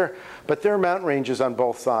is here, but there are mountain ranges on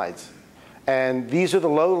both sides. And these are the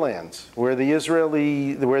lowlands where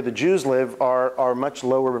the Jews live are much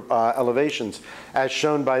lower elevations, as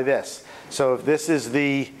shown by this. So if this is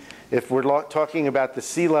if we're talking about the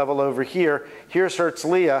sea level over here, here's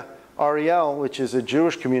Herzliya, Ariel, which is a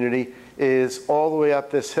Jewish community, is all the way up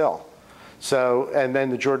this hill. So, and then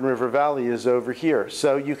the Jordan River Valley is over here.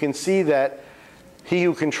 So you can see that he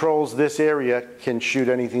who controls this area can shoot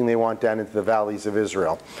anything they want down into the valleys of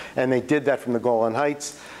Israel. And they did that from the Golan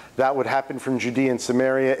Heights. That would happen from Judea and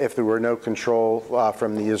Samaria if there were no control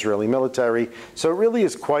from the Israeli military. So it really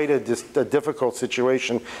is quite a difficult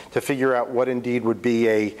situation to figure out what indeed would be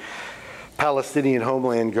a Palestinian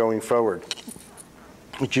homeland going forward.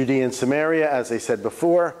 Judea and Samaria, as I said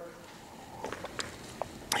before,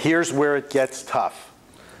 here's where it gets tough.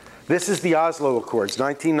 This is the Oslo Accords,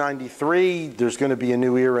 1993. There's going to be a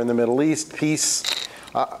new era in the Middle East. Peace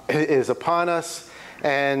is upon us.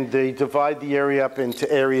 And they divide the area up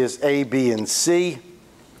into areas A, B, and C.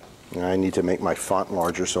 I need to make my font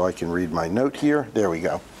larger so I can read my note here. There we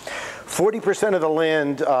go. 40% of the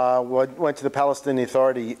land went to the Palestinian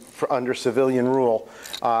Authority under civilian rule.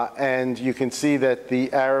 And you can see that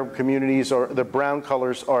the Arab communities, the brown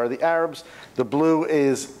colors are the Arabs. The blue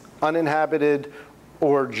is uninhabited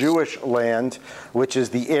or Jewish land, which is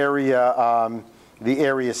the area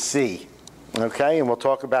C. Okay, and we'll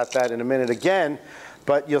talk about that in a minute again.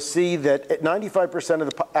 But you'll see that 95% of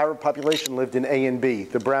the Arab population lived in A and B,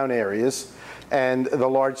 the brown areas, and the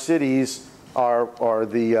large cities are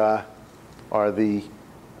the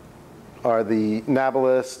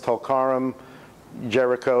Nablus, Tulkarm,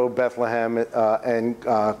 Jericho, Bethlehem, and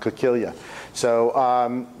Kekilya.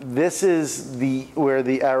 So this is where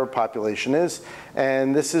the Arab population is,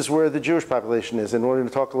 and this is where the Jewish population is. And we're going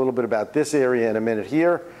to talk a little bit about this area in a minute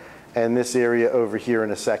here, and this area over here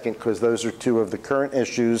in a second, because those are two of the current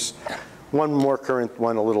issues. One more current,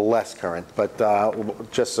 one a little less current, but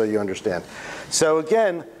just so you understand. So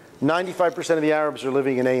again, 95% of the Arabs are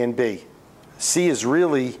living in A and B. C is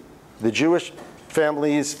really the Jewish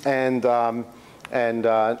families, and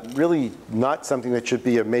really not something that should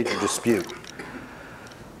be a major dispute.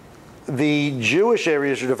 The Jewish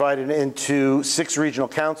areas are divided into 6 regional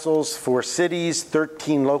councils, 4 cities,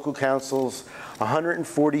 13 local councils,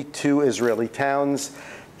 142 Israeli towns,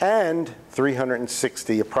 and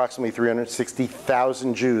approximately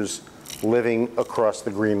 360,000 Jews living across the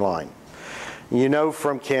Green Line. You know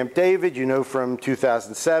from Camp David, you know from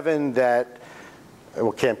 2007 that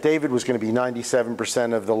Camp David was going to be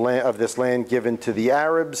 97% of this land given to the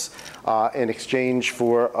Arabs in exchange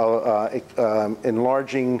for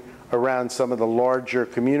enlarging around some of the larger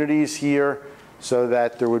communities here, so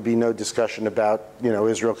that there would be no discussion about,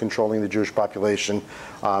 Israel controlling the Jewish population,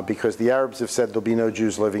 because the Arabs have said there'll be no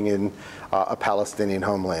Jews living in a Palestinian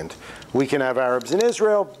homeland. We can have Arabs in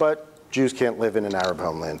Israel, but Jews can't live in an Arab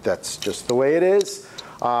homeland. That's just the way it is.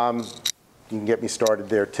 you can get me started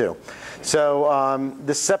there too. So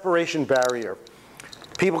the separation barrier.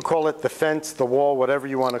 People call it the fence, the wall, whatever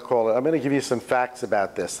you want to call it. I'm going to give you some facts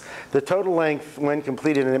about this. The total length, when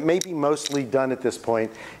completed, and it may be mostly done at this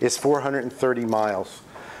point, is 430 miles.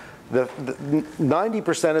 The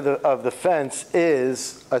 90% of the fence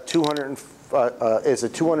is a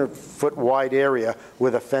 200-foot wide area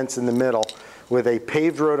with a fence in the middle, with a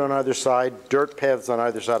paved road on either side, dirt paths on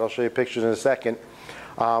either side. I'll show you pictures in a second.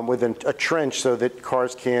 With a trench so that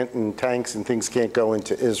cars can't, and tanks and things can't go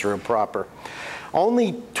into Israel proper.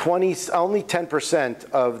 Only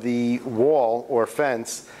 10% of the wall or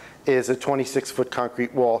fence is a 26-foot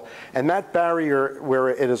concrete wall. And that barrier where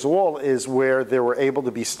it is a wall is where there were able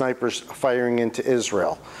to be snipers firing into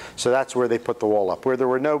Israel. So that's where they put the wall up. Where there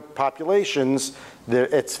were no populations,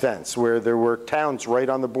 it's fence. Where there were towns right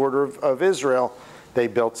on the border of Israel, they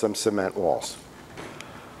built some cement walls.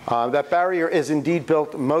 That barrier is indeed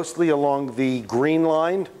built mostly along the green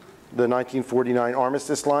line, the 1949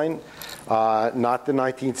 armistice line, not the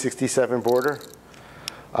 1967 border.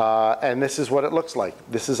 And this is what it looks like.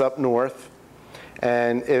 This is up north.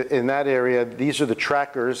 And in that area, these are the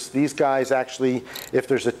trackers. These guys actually, if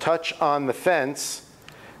there's a touch on the fence,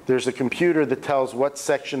 there's a computer that tells what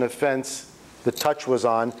section of fence the touch was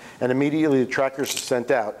on, and immediately the trackers are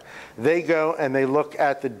sent out. They go and they look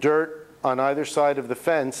at the dirt on either side of the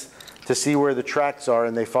fence to see where the tracks are,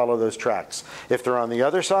 and they follow those tracks. If they're on the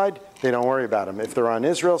other side, they don't worry about them. If they're on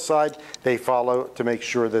Israel's side, they follow to make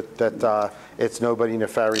sure that it's nobody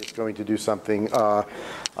nefarious going to do something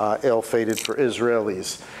ill-fated for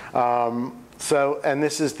Israelis. And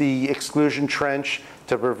this is the exclusion trench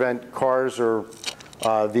to prevent cars or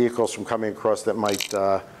vehicles from coming across that might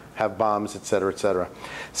have bombs, et cetera, et cetera.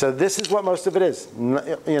 So this is what most of it is.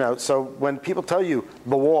 So when people tell you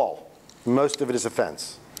the wall, most of it is a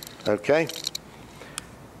fence, okay?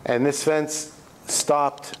 And this fence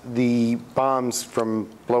stopped the bombs from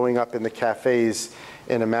blowing up in the cafes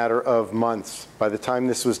in a matter of months. By the time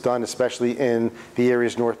this was done, especially in the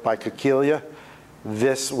areas north by Kakilia,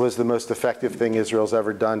 this was the most effective thing Israel's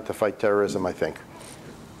ever done to fight terrorism, I think.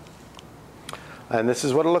 And this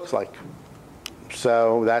is what it looks like.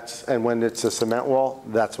 So and when it's a cement wall,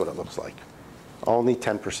 that's what it looks like. Only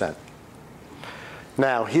 10%.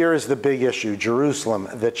 Now, here is the big issue, Jerusalem,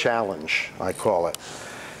 the challenge, I call it.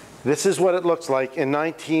 This is what it looks like. In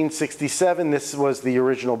 1967, this was the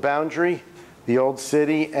original boundary. The old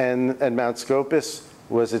city and Mount Scopus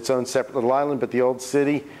was its own separate little island, but the old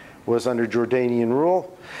city was under Jordanian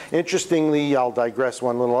rule. Interestingly, I'll digress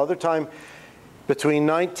one little other time, between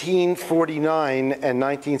 1949 and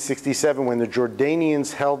 1967, when the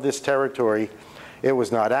Jordanians held this territory, it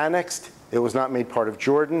was not annexed. It was not made part of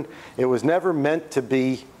Jordan. It was never meant to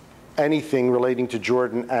be anything relating to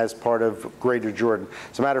Jordan as part of Greater Jordan.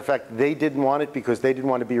 As a matter of fact, they didn't want it because they didn't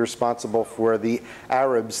want to be responsible for the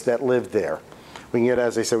Arabs that lived there. We can get,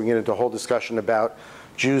 as I said, we can get into a whole discussion about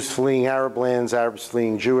Jews fleeing Arab lands, Arabs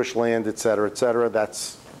fleeing Jewish land, et cetera, et cetera.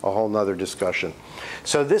 That's a whole nother discussion.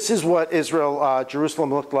 So this is what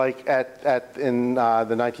Jerusalem looked like in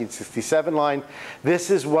the 1967 line. This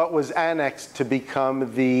is what was annexed to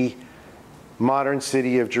become the modern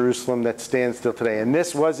city of Jerusalem that stands still today. And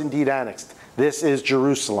this was indeed annexed. This is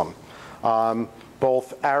Jerusalem.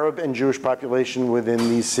 Both Arab and Jewish population within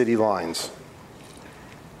these city lines.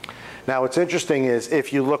 Now what's interesting is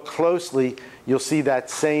if you look closely, you'll see that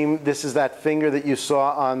this is that finger that you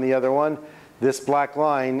saw on the other one. This black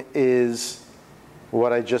line is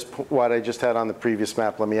what I just had on the previous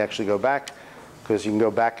map. Let me actually go back, because you can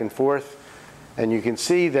go back and forth. And you can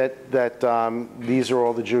see that these are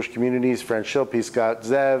all the Jewish communities, French Hill, Pisgat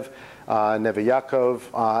Zev, Neve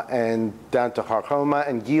Yaakov, and down to Har Homa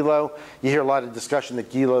and Gilo. You hear a lot of discussion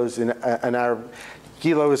that Gilo is an Arab.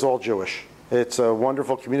 Gilo is all Jewish. It's a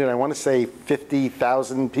wonderful community. I want to say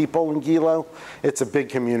 50,000 people in Gilo. It's a big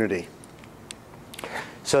community.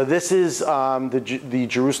 So this is the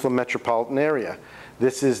Jerusalem metropolitan area.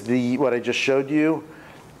 This is what I just showed you.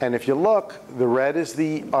 And if you look, the red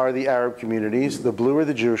are the Arab communities, the blue are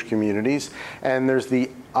the Jewish communities, and there's the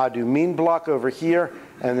Adumin block over here,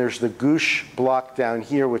 and there's the Gush block down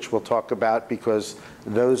here, which we'll talk about because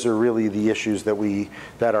those are really the issues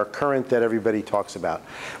that are current that everybody talks about.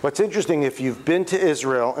 What's interesting, if you've been to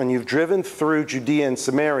Israel and you've driven through Judea and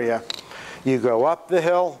Samaria, you go up the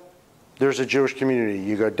hill, there's a Jewish community.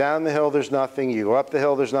 You go down the hill, there's nothing. You go up the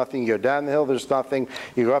hill, there's nothing. You go down the hill, there's nothing.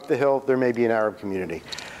 You go up the hill, there may be an Arab community.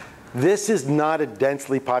 This is not a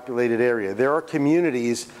densely populated area. There are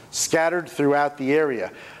communities scattered throughout the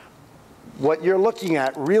area. What you're looking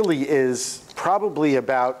at really is probably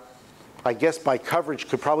about I guess by coverage,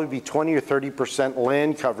 could probably be 20 or 30%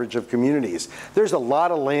 land coverage of communities. There's a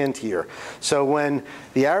lot of land here. So when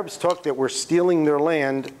the Arabs talk that we're stealing their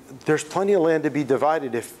land, there's plenty of land to be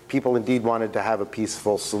divided if people indeed wanted to have a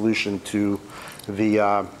peaceful solution to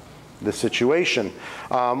the situation.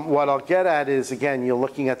 What I'll get at is, again, you're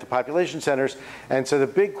looking at the population centers, and so the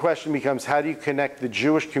big question becomes, how do you connect the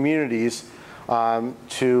Jewish communities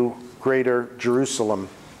to greater Jerusalem,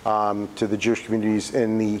 to the Jewish communities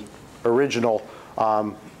in the original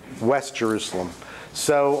West Jerusalem?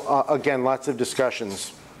 So again, lots of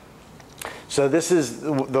discussions. So this is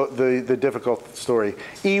the difficult story.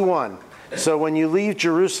 E1, so when you leave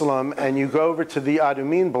Jerusalem and you go over to the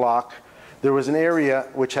Adumim block, there was an area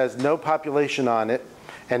which has no population on it,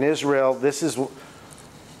 and Israel, this is,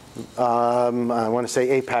 I want to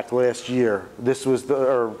say AIPAC last year. This was,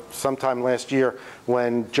 or sometime last year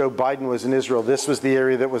when Joe Biden was in Israel, this was the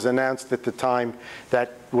area that was announced at the time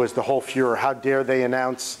that was the whole furor. How dare they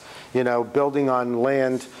announce, you know, building on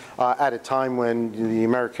land at a time when the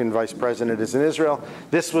American vice president is in Israel.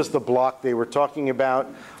 This was the block they were talking about.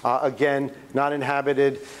 Again, not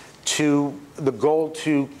inhabited, to the goal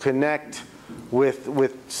to connect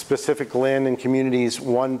with specific land and communities,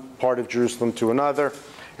 one part of Jerusalem to another,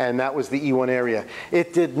 and that was the E1 area.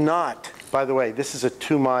 It did not, by the way, this is a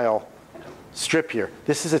 2-mile strip here.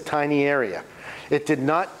 This is a tiny area. It did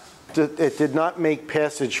not make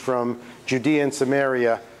passage from Judea and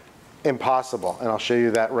Samaria impossible, and I'll show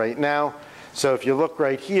you that right now. So if you look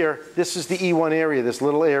right here, this is the E1 area, this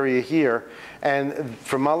little area here, and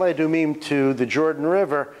from Ma'ale Adumim to the Jordan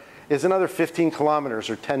River is another 15 kilometers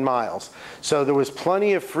or 10 miles. So there was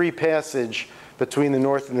plenty of free passage between the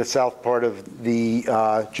north and the south part of the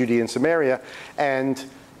Judea and Samaria, and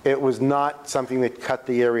it was not something that cut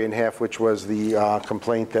the area in half, which was the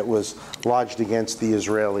complaint that was lodged against the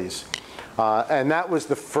Israelis. And that was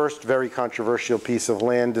the first very controversial piece of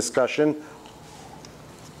land discussion.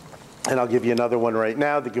 And I'll give you another one right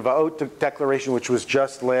now, the Givaot Declaration, which was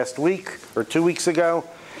just last week or 2 weeks ago.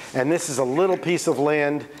 And this is a little piece of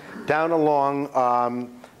land down along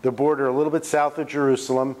the border, a little bit south of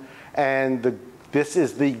Jerusalem. And this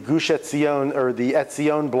is the Gush Etzion, or the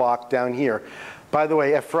Etzion block down here. By the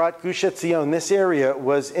way, Efrat, Gush Etzion, this area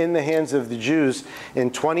was in the hands of the Jews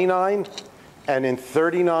in 29, and in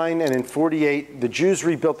 39, and in 48. The Jews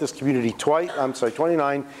rebuilt this community twice,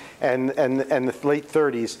 29, and the late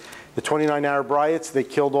 30s. The 29 Arab riots, they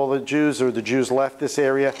killed all the Jews, or the Jews left this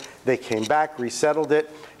area. They came back, resettled it,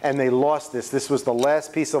 and they lost this. This was the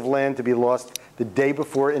last piece of land to be lost the day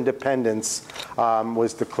before independence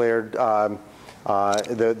was declared, the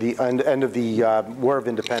end of the War of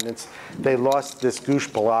Independence. They lost this Gush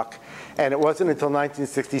block, and it wasn't until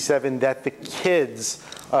 1967 that the kids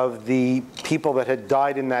of the people that had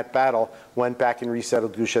died in that battle went back and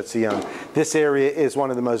resettled Gush Etzion. This area is one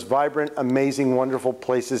of the most vibrant, amazing, wonderful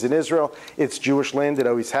places in Israel. It's Jewish land. It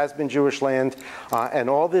always has been Jewish land. And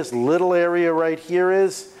all this little area right here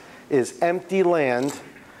is empty land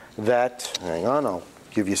that, hang on, I'll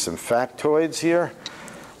give you some factoids here.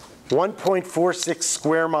 1.46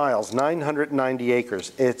 square miles, 990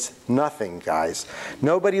 acres. It's nothing, guys.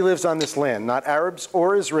 Nobody lives on this land, not Arabs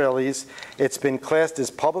or Israelis. It's been classed as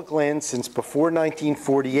public land since before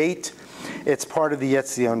 1948. It's part of the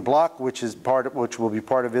Etzion block, which will be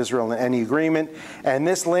part of Israel in any agreement. And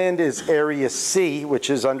this land is Area C, which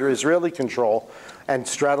is under Israeli control, and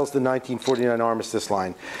straddles the 1949 armistice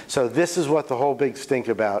line. So this is what the whole big stink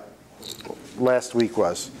about last week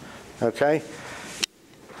was, okay?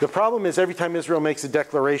 The problem is every time Israel makes a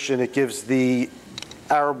declaration, it gives the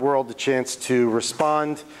Arab world a chance to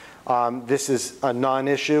respond. This is a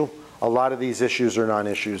non-issue. A lot of these issues are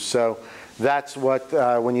non-issues. So that's what,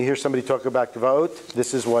 when you hear somebody talk about Givaot,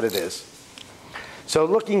 this is what it is. So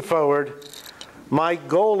looking forward, my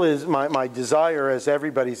goal is, my desire as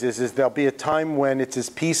everybody's is there'll be a time when it's as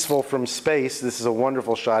peaceful from space. This is a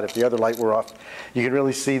wonderful shot. If the other light were off, you can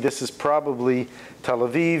really see this is probably Tel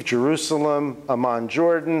Aviv, Jerusalem, Amman,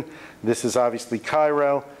 Jordan. This is obviously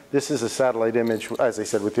Cairo. This is a satellite image. As I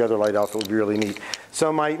said, with the other light off, it would be really neat.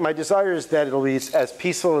 So my desire is that it'll be as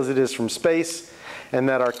peaceful as it is from space, and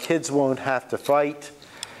that our kids won't have to fight,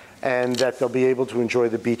 and that they'll be able to enjoy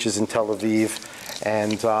the beaches in Tel Aviv.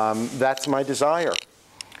 And that's my desire.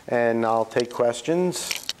 And I'll take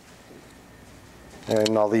questions,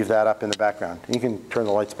 and I'll leave that up in the background. You can turn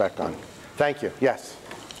the lights back on. Thank you. Yes.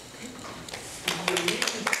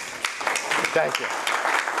 Thank you.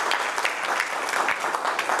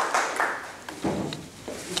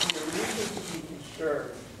 Is there reason to be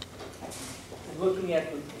concerned in looking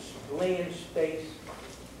at the land space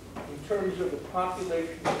in terms of the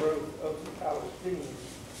population growth of the Palestinians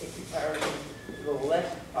in comparison to the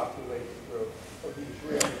less populated group of the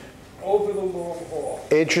Israelis over the long haul?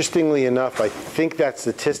 Interestingly enough, I think that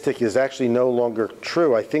statistic is actually no longer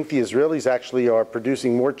true. I think the Israelis actually are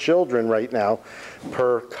producing more children right now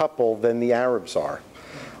per couple than the Arabs are.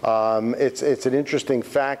 It's an interesting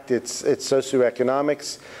fact. It's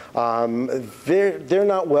socioeconomics. They're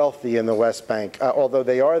not wealthy in the West Bank, although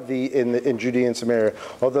they are in Judea and Samaria.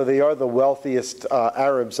 Although they are the wealthiest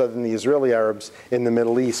Arabs, other than the Israeli Arabs, in the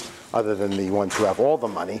Middle East, other than the ones who have all the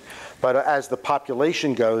money. But as the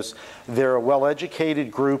population goes, they're a well-educated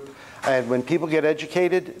group, and when people get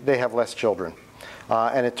educated, they have less children.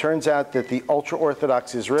 And it turns out that the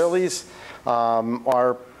ultra-Orthodox Israelis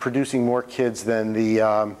are producing more kids than the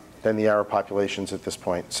Arab populations at this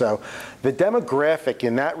point. So the demographic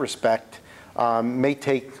in that respect may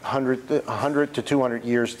take 100 to 200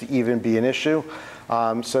 years to even be an issue.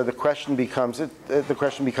 So the question becomes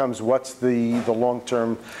what's the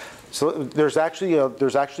long-term. So there's actually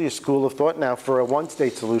a school of thought now for a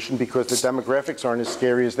one-state solution because the demographics aren't as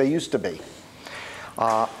scary as they used to be.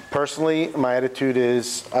 Personally, my attitude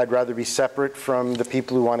is I'd rather be separate from the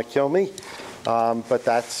people who want to kill me, but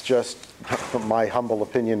that's just my humble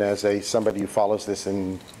opinion as somebody who follows this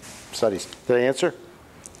and studies. Did I answer?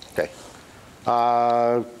 Okay.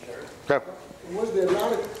 Go. Was there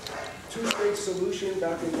not a two-state solution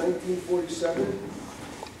back in 1947?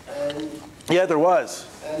 Yeah, there was.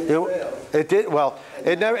 And it failed. It did. Well,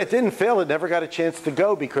 it didn't fail. It never got a chance to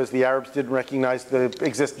go because the Arabs didn't recognize the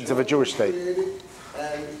existence of a Jewish state.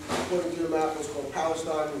 And according to the map, it was called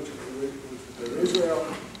Palestine, which was Israel.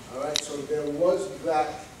 All right, so there was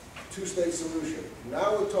that two-state solution.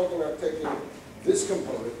 Now we're talking about taking this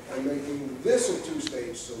component and making this a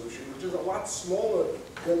two-stage solution, which is a lot smaller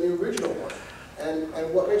than the original one.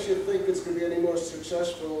 And what makes you think it's going to be any more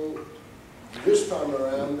successful this time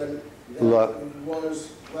around than it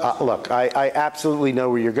was last time? Look, I absolutely know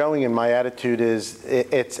where you're going, and my attitude is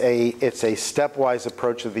it's a stepwise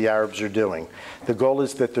approach that the Arabs are doing. The goal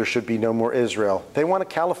is that there should be no more Israel. They want a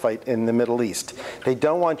caliphate in the Middle East. They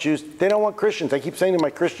don't want Jews. They don't want Christians. I keep saying to my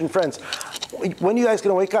Christian friends, when are you guys going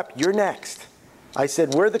to wake up? You're next. I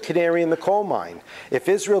said, we're the canary in the coal mine. If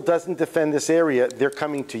Israel doesn't defend this area, they're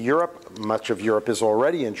coming to Europe. Much of Europe is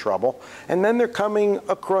already in trouble. And then they're coming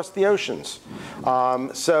across the oceans.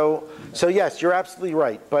 So yes, you're absolutely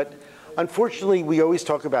right. But unfortunately, we always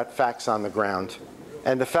talk about facts on the ground.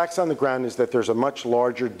 And the facts on the ground is that there's a much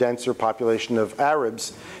larger, denser population of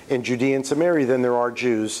Arabs in Judea and Samaria than there are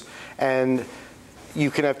Jews. And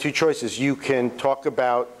you can have two choices. You can talk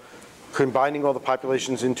about combining all the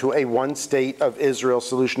populations into a one-state of Israel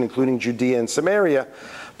solution, including Judea and Samaria,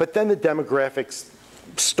 but then the demographics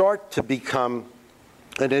start to become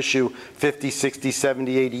an issue 50, 60,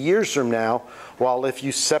 70, 80 years from now, while if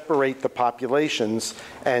you separate the populations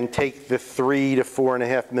and take the 3 to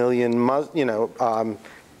 4.5 million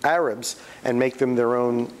Arabs and make them their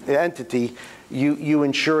own entity, you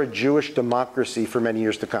ensure a Jewish democracy for many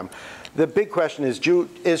years to come. The big question is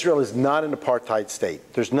Israel is not an apartheid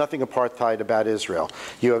state. There's nothing apartheid about Israel.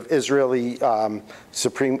 You have you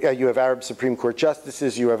have Arab Supreme Court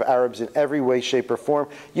justices. You have Arabs in every way, shape, or form.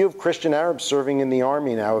 You have Christian Arabs serving in the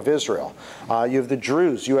army now of Israel. You have the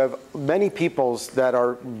Druze. You have many peoples that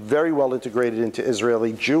are very well integrated into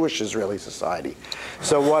Jewish Israeli society.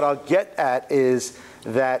 So what I'll get at is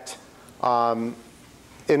that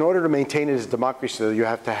in order to maintain it as a democracy, you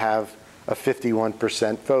have to have a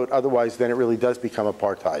 51% vote. Otherwise, then it really does become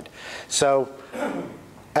apartheid. So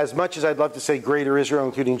as much as I'd love to say greater Israel,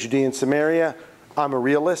 including Judea and Samaria, I'm a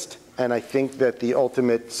realist, and I think that the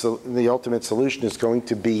ultimate solution is going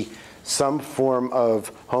to be some form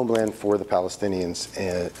of homeland for the Palestinians.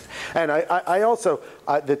 And I also,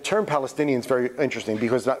 the term Palestinian is very interesting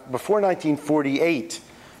because before 1948,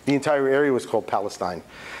 the entire area was called Palestine.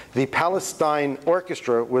 The Palestine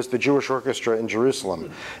Orchestra was the Jewish orchestra in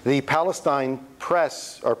Jerusalem. The Palestine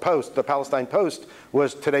Press, or Post, the Palestine Post,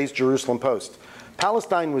 was today's Jerusalem Post.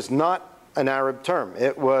 Palestine was not an Arab term.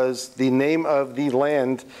 It was the name of the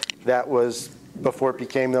land that was before it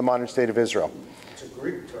became the modern state of Israel. It's a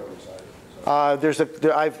Greek term,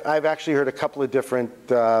 I've actually heard a couple of different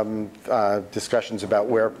discussions about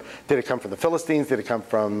where did it come from. The Philistines? Did it come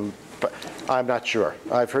from? I'm not sure.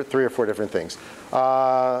 I've heard 3 or 4 different things.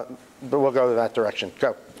 But we'll go to that direction.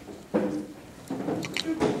 Go.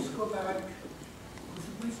 Please go back.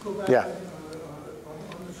 Yeah.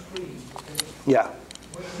 On the screen. Yeah.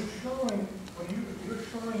 When you're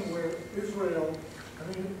showing where Israel,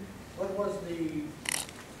 what was the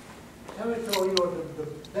territory or the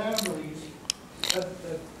boundaries that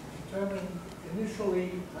determined initially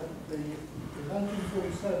in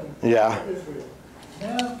 1947 Yeah. Israel.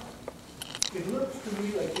 Now, it looks to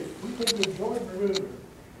me like if we take the Jordan River,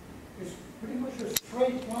 it's pretty much a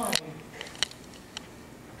straight line.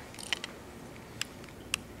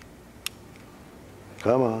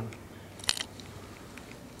 Come on.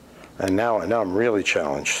 And now I'm really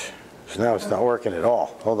challenged. So now it's not working at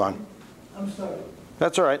all. Hold on. I'm sorry.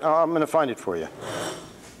 That's all right. I'm going to find it for you.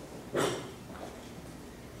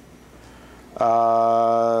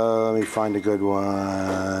 Let me find a good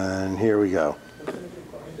one. Here we go.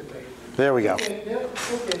 There we go. Okay,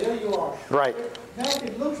 there you are. Right. Now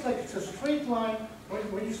it looks like it's a straight line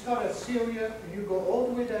when you start at Syria and you go all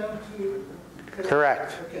the way down to...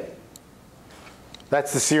 Correct. Okay.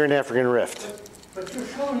 That's the Syrian-African Rift. But you're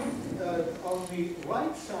showing on the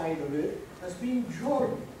right side of it as being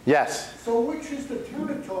Jordan. Yes. So which is the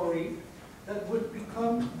territory that would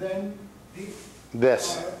become then the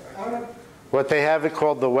This. Arab? What they have it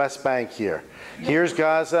called the West Bank here. Here's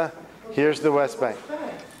Gaza. Here's the West Bank.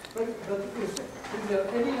 But is there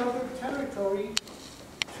any other territory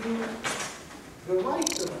to the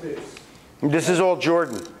right of this? This is all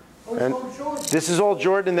Jordan. Oh, it's all Jordan. This is all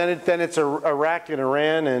Jordan. Then it's Iraq and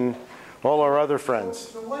Iran and all our other friends.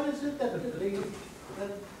 So what is it that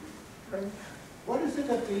what is it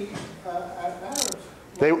that the Arabs?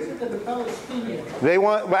 What is it that the Palestinians? They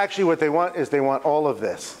want, well, actually what they want is they want all of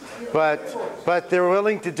this. But they're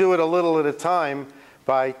willing to do it a little at a time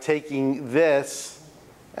by taking this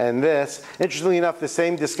and this. Interestingly enough, the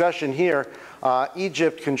same discussion here.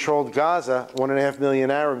 Egypt controlled Gaza, 1.5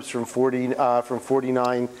 million Arabs from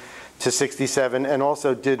 49 to 67, and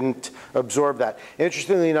also didn't absorb that.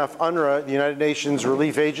 Interestingly enough, UNRWA, the United Nations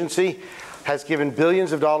Relief Agency, has given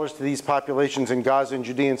billions of dollars to these populations in Gaza and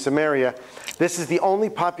Judea and Samaria. This is the only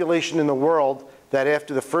population in the world that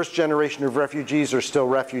after the first generation of refugees are still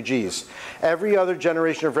refugees. Every other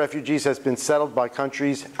generation of refugees has been settled by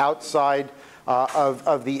countries outside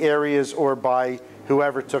of the areas or by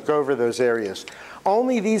whoever took over those areas.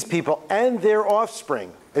 Only these people and their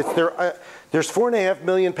offspring. There's 4.5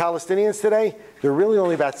 million Palestinians today. There are really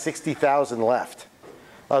only about 60,000 left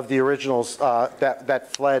of the originals that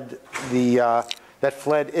fled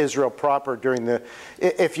Israel proper during the.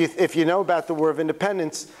 If you know about the War of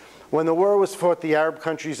Independence, when the war was fought, the Arab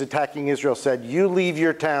countries attacking Israel said, "You leave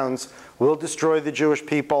your towns, we'll destroy the Jewish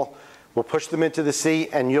people, we'll push them into the sea,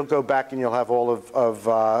 and you'll go back and you'll have all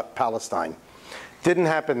of Palestine." Didn't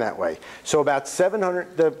happen that way. So about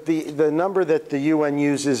 700. The number that the UN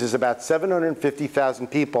uses is about 750,000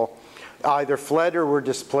 people either fled or were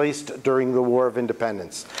displaced during the War of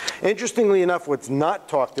Independence. Interestingly enough, what's not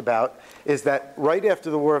talked about is that right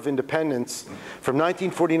after the War of Independence, from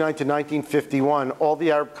 1949 to 1951, all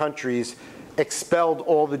the Arab countries expelled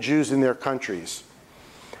all the Jews in their countries.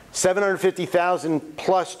 750,000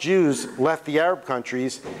 plus Jews left the Arab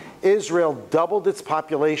countries. Israel doubled its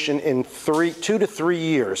population in 2 to 3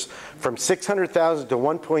 years, from 600,000 to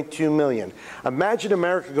 1.2 million. Imagine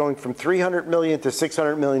America going from 300 million to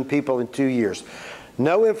 600 million people in 2 years.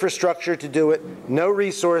 No infrastructure to do it, no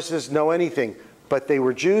resources, no anything. But they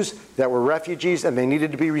were Jews that were refugees and they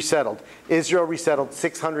needed to be resettled. Israel resettled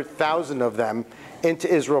 600,000 of them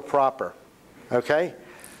into Israel proper. Okay?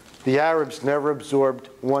 The Arabs never absorbed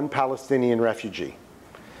one Palestinian refugee.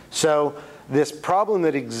 So this problem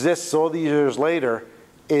that exists all these years later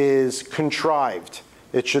is contrived.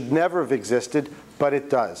 It should never have existed, but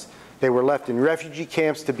it does. They were left in refugee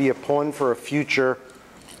camps to be a pawn for a future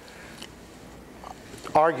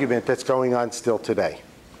argument that's going on still today.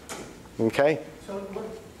 Okay? So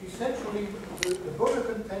essentially, the border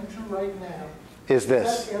contention right now is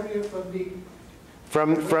this. That area from the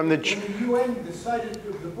From the when the UN decided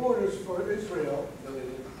the borders for Israel.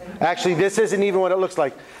 Actually, this isn't even what it looks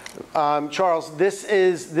like. Charles, this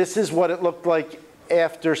is what it looked like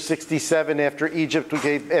after 67, after they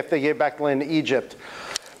gave back the land to Egypt.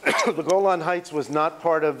 The Golan Heights was not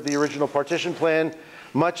part of the original partition plan.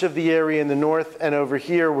 Much of the area in the north and over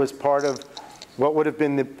here was part of what would have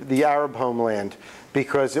been the Arab homeland,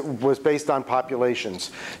 because it was based on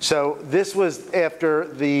populations. So this was after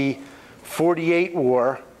the 48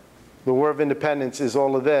 war, the War of Independence is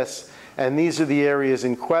all of this, and these are the areas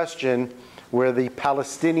in question where the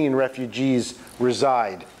Palestinian refugees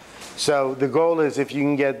reside. So the goal is, if you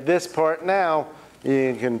can get this part now,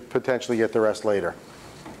 you can potentially get the rest later.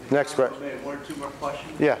 Next question. One or two more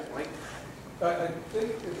questions? Yeah. I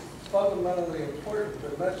think it's fundamentally important to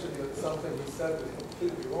mention that something he said was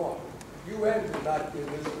completely wrong. UN did not give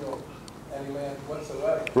Israel any land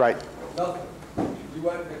whatsoever. Right. Nothing.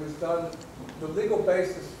 It was done, the legal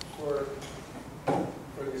basis for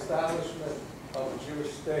the establishment of a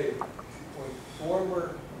Jewish state between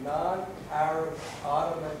former non-Arab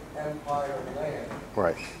Ottoman Empire land.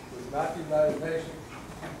 Right. It was not the United Nations.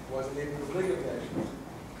 It wasn't even the League of Nations.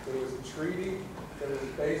 There was a treaty that was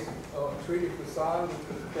based on a treaty for signed,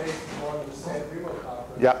 which was based on the San Remo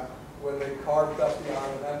Conference, Yeah. when they carved up the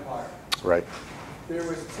Ottoman Empire. Right. There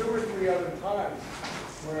was 2 or 3 other times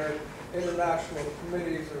where international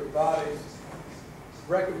committees or bodies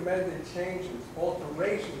recommended changes,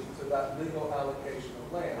 alterations to that legal allocation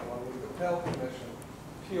of land. One was the Pell Commission,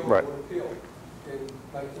 Peel Right. Board Appeal in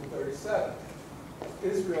 1937.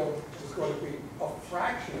 Israel is going to be a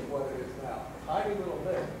fraction of what it is now, a tiny little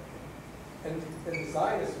bit. And the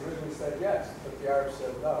Zionists originally said yes, but the Arabs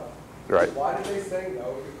said no. Right. Why did they say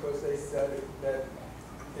no? Because they said that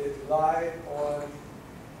it lied on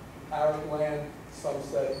Arab land, some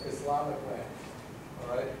said Islamic land.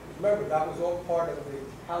 All right? Remember, that was all part of the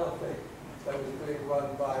caliphate that was being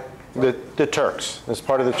run by The Turks, as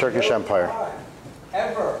part of the Turkish Empire.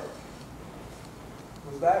 ever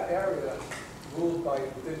was that area ruled by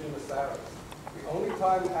indigenous Arabs. The only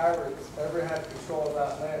time Arabs ever had control of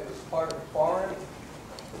that land was part of foreign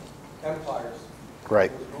empires.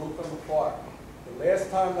 Right. It was ruled from afar. The last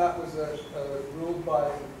time that was ruled by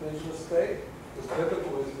an indigenous state was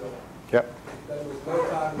biblical Israel. Yep. Then there was no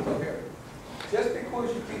time to go here. Just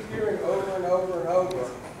because you keep hearing over and over and over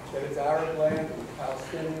that it's Arab land,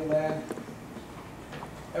 Palestinian land,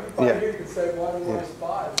 everybody here can say 1 and 1 is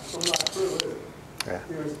 5. It's still not true, is it? Yeah.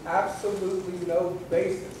 There is absolutely no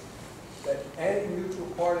basis that any neutral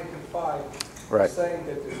party can find for saying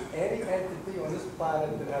that there's any entity on this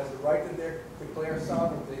planet that has the right to declare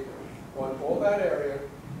sovereignty on all that area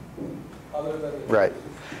other than the Right.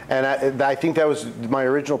 And I think that was my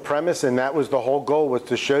original premise, and that was the whole goal, was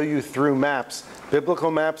to show you through maps,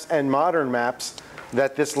 biblical maps and modern maps,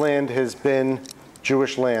 that this land has been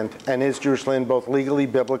Jewish land and is Jewish land both legally,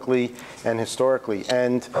 biblically, and historically.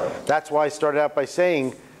 And that's why I started out by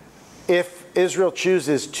saying, if Israel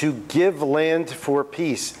chooses to give land for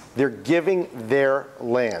peace, they're giving their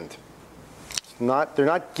land. They're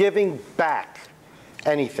not giving back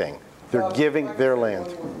anything. They're giving their land.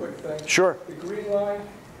 One more quick thing. Sure. The green line.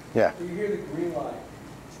 Yeah. You hear the green line.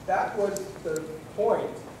 That was the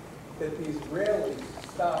point that the Israelis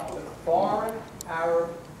stopped the foreign Arab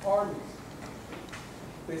armies.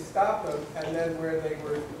 They stopped them, and then where they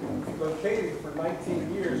were located for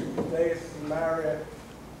 19 years, Judea, Samaria,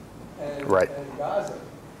 and Gaza,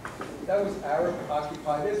 that was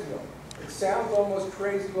Arab-occupied Israel. It sounds almost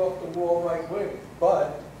crazy off the wall right wing,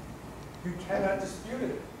 but you cannot dispute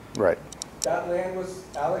it. Right. That land was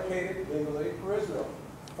allocated legally for Israel.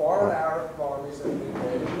 Foreign Arab armies had been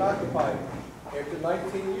invaded and occupied. After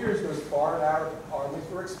 19 years, those foreign Arab armies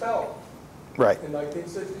were expelled. Right. In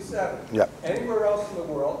 1967. Yep. Anywhere else in the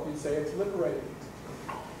world, you'd say it's liberated.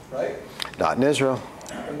 Right? Not in Israel.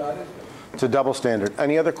 But not Israel. It's a double standard.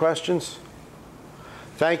 Any other questions?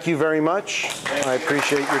 Thank you very much. I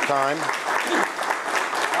appreciate your time.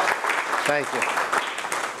 Thank you.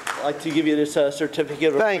 I'd like to give you this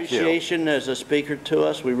certificate of appreciation as a speaker to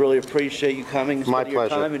us. We really appreciate you coming. My spending your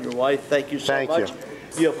pleasure. time and your wife. Thank you so Thank much. you.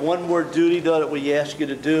 You have one more duty, though, that we ask you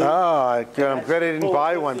to do. Oh, I'm glad I didn't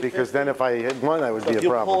buy one, because then if I had one, that would be a If you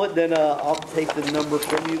pull problem. it, then I'll take the number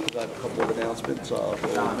from you, because I have a couple of announcements we'll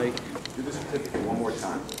make. Do the certificate one more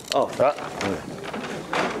time. Oh,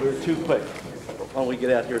 we were too quick. Why don't we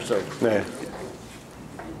get out here, so. Yeah.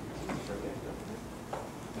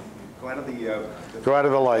 Go out of the... Go out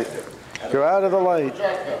of the light. Go out of the light.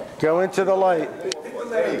 Go into the light.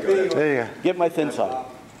 There you go. Get my thin side.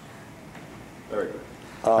 Very good.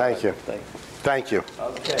 Thank you. Thank you.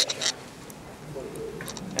 Okay.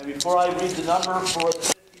 And before I read the number for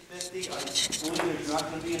the 50-50, I believe there's not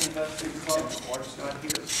going to be an investment club. Mark's not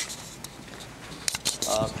here.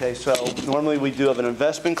 Okay, so normally we do have an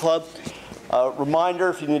investment club. Reminder,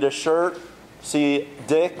 if you need a shirt, see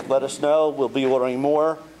Dick, let us know. We'll be ordering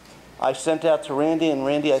more. I sent out to Randy, and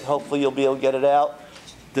Randy, hopefully you'll be able to get it out.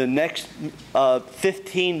 The next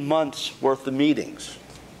 15 months worth of meetings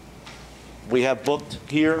we have booked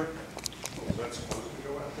here.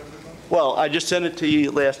 Well, I just sent it to you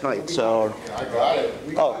last night, so. I got it.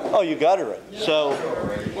 Oh, you got it right. So.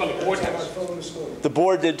 Well, the board has. The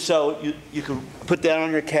board did, so you can put that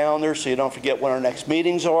on your calendar so you don't forget when our next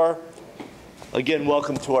meetings are. Again,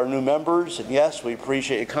 welcome to our new members, and yes, we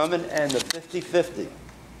appreciate you coming. And the 50-50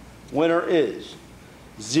 winner is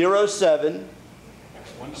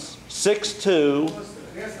 076250.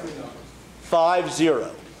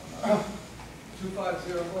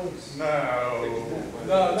 250 votes. No.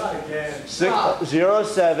 No, not again.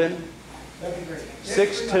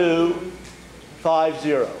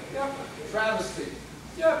 076250. Travesty.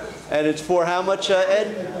 And it's for how much,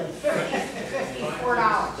 Ed?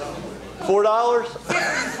 $4.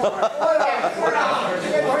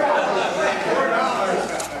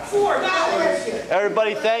 $4?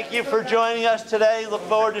 Everybody, thank you for joining us today. Look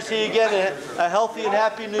forward to seeing you again. A healthy and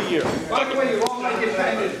happy new year. By the way, you all might get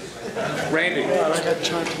Randy.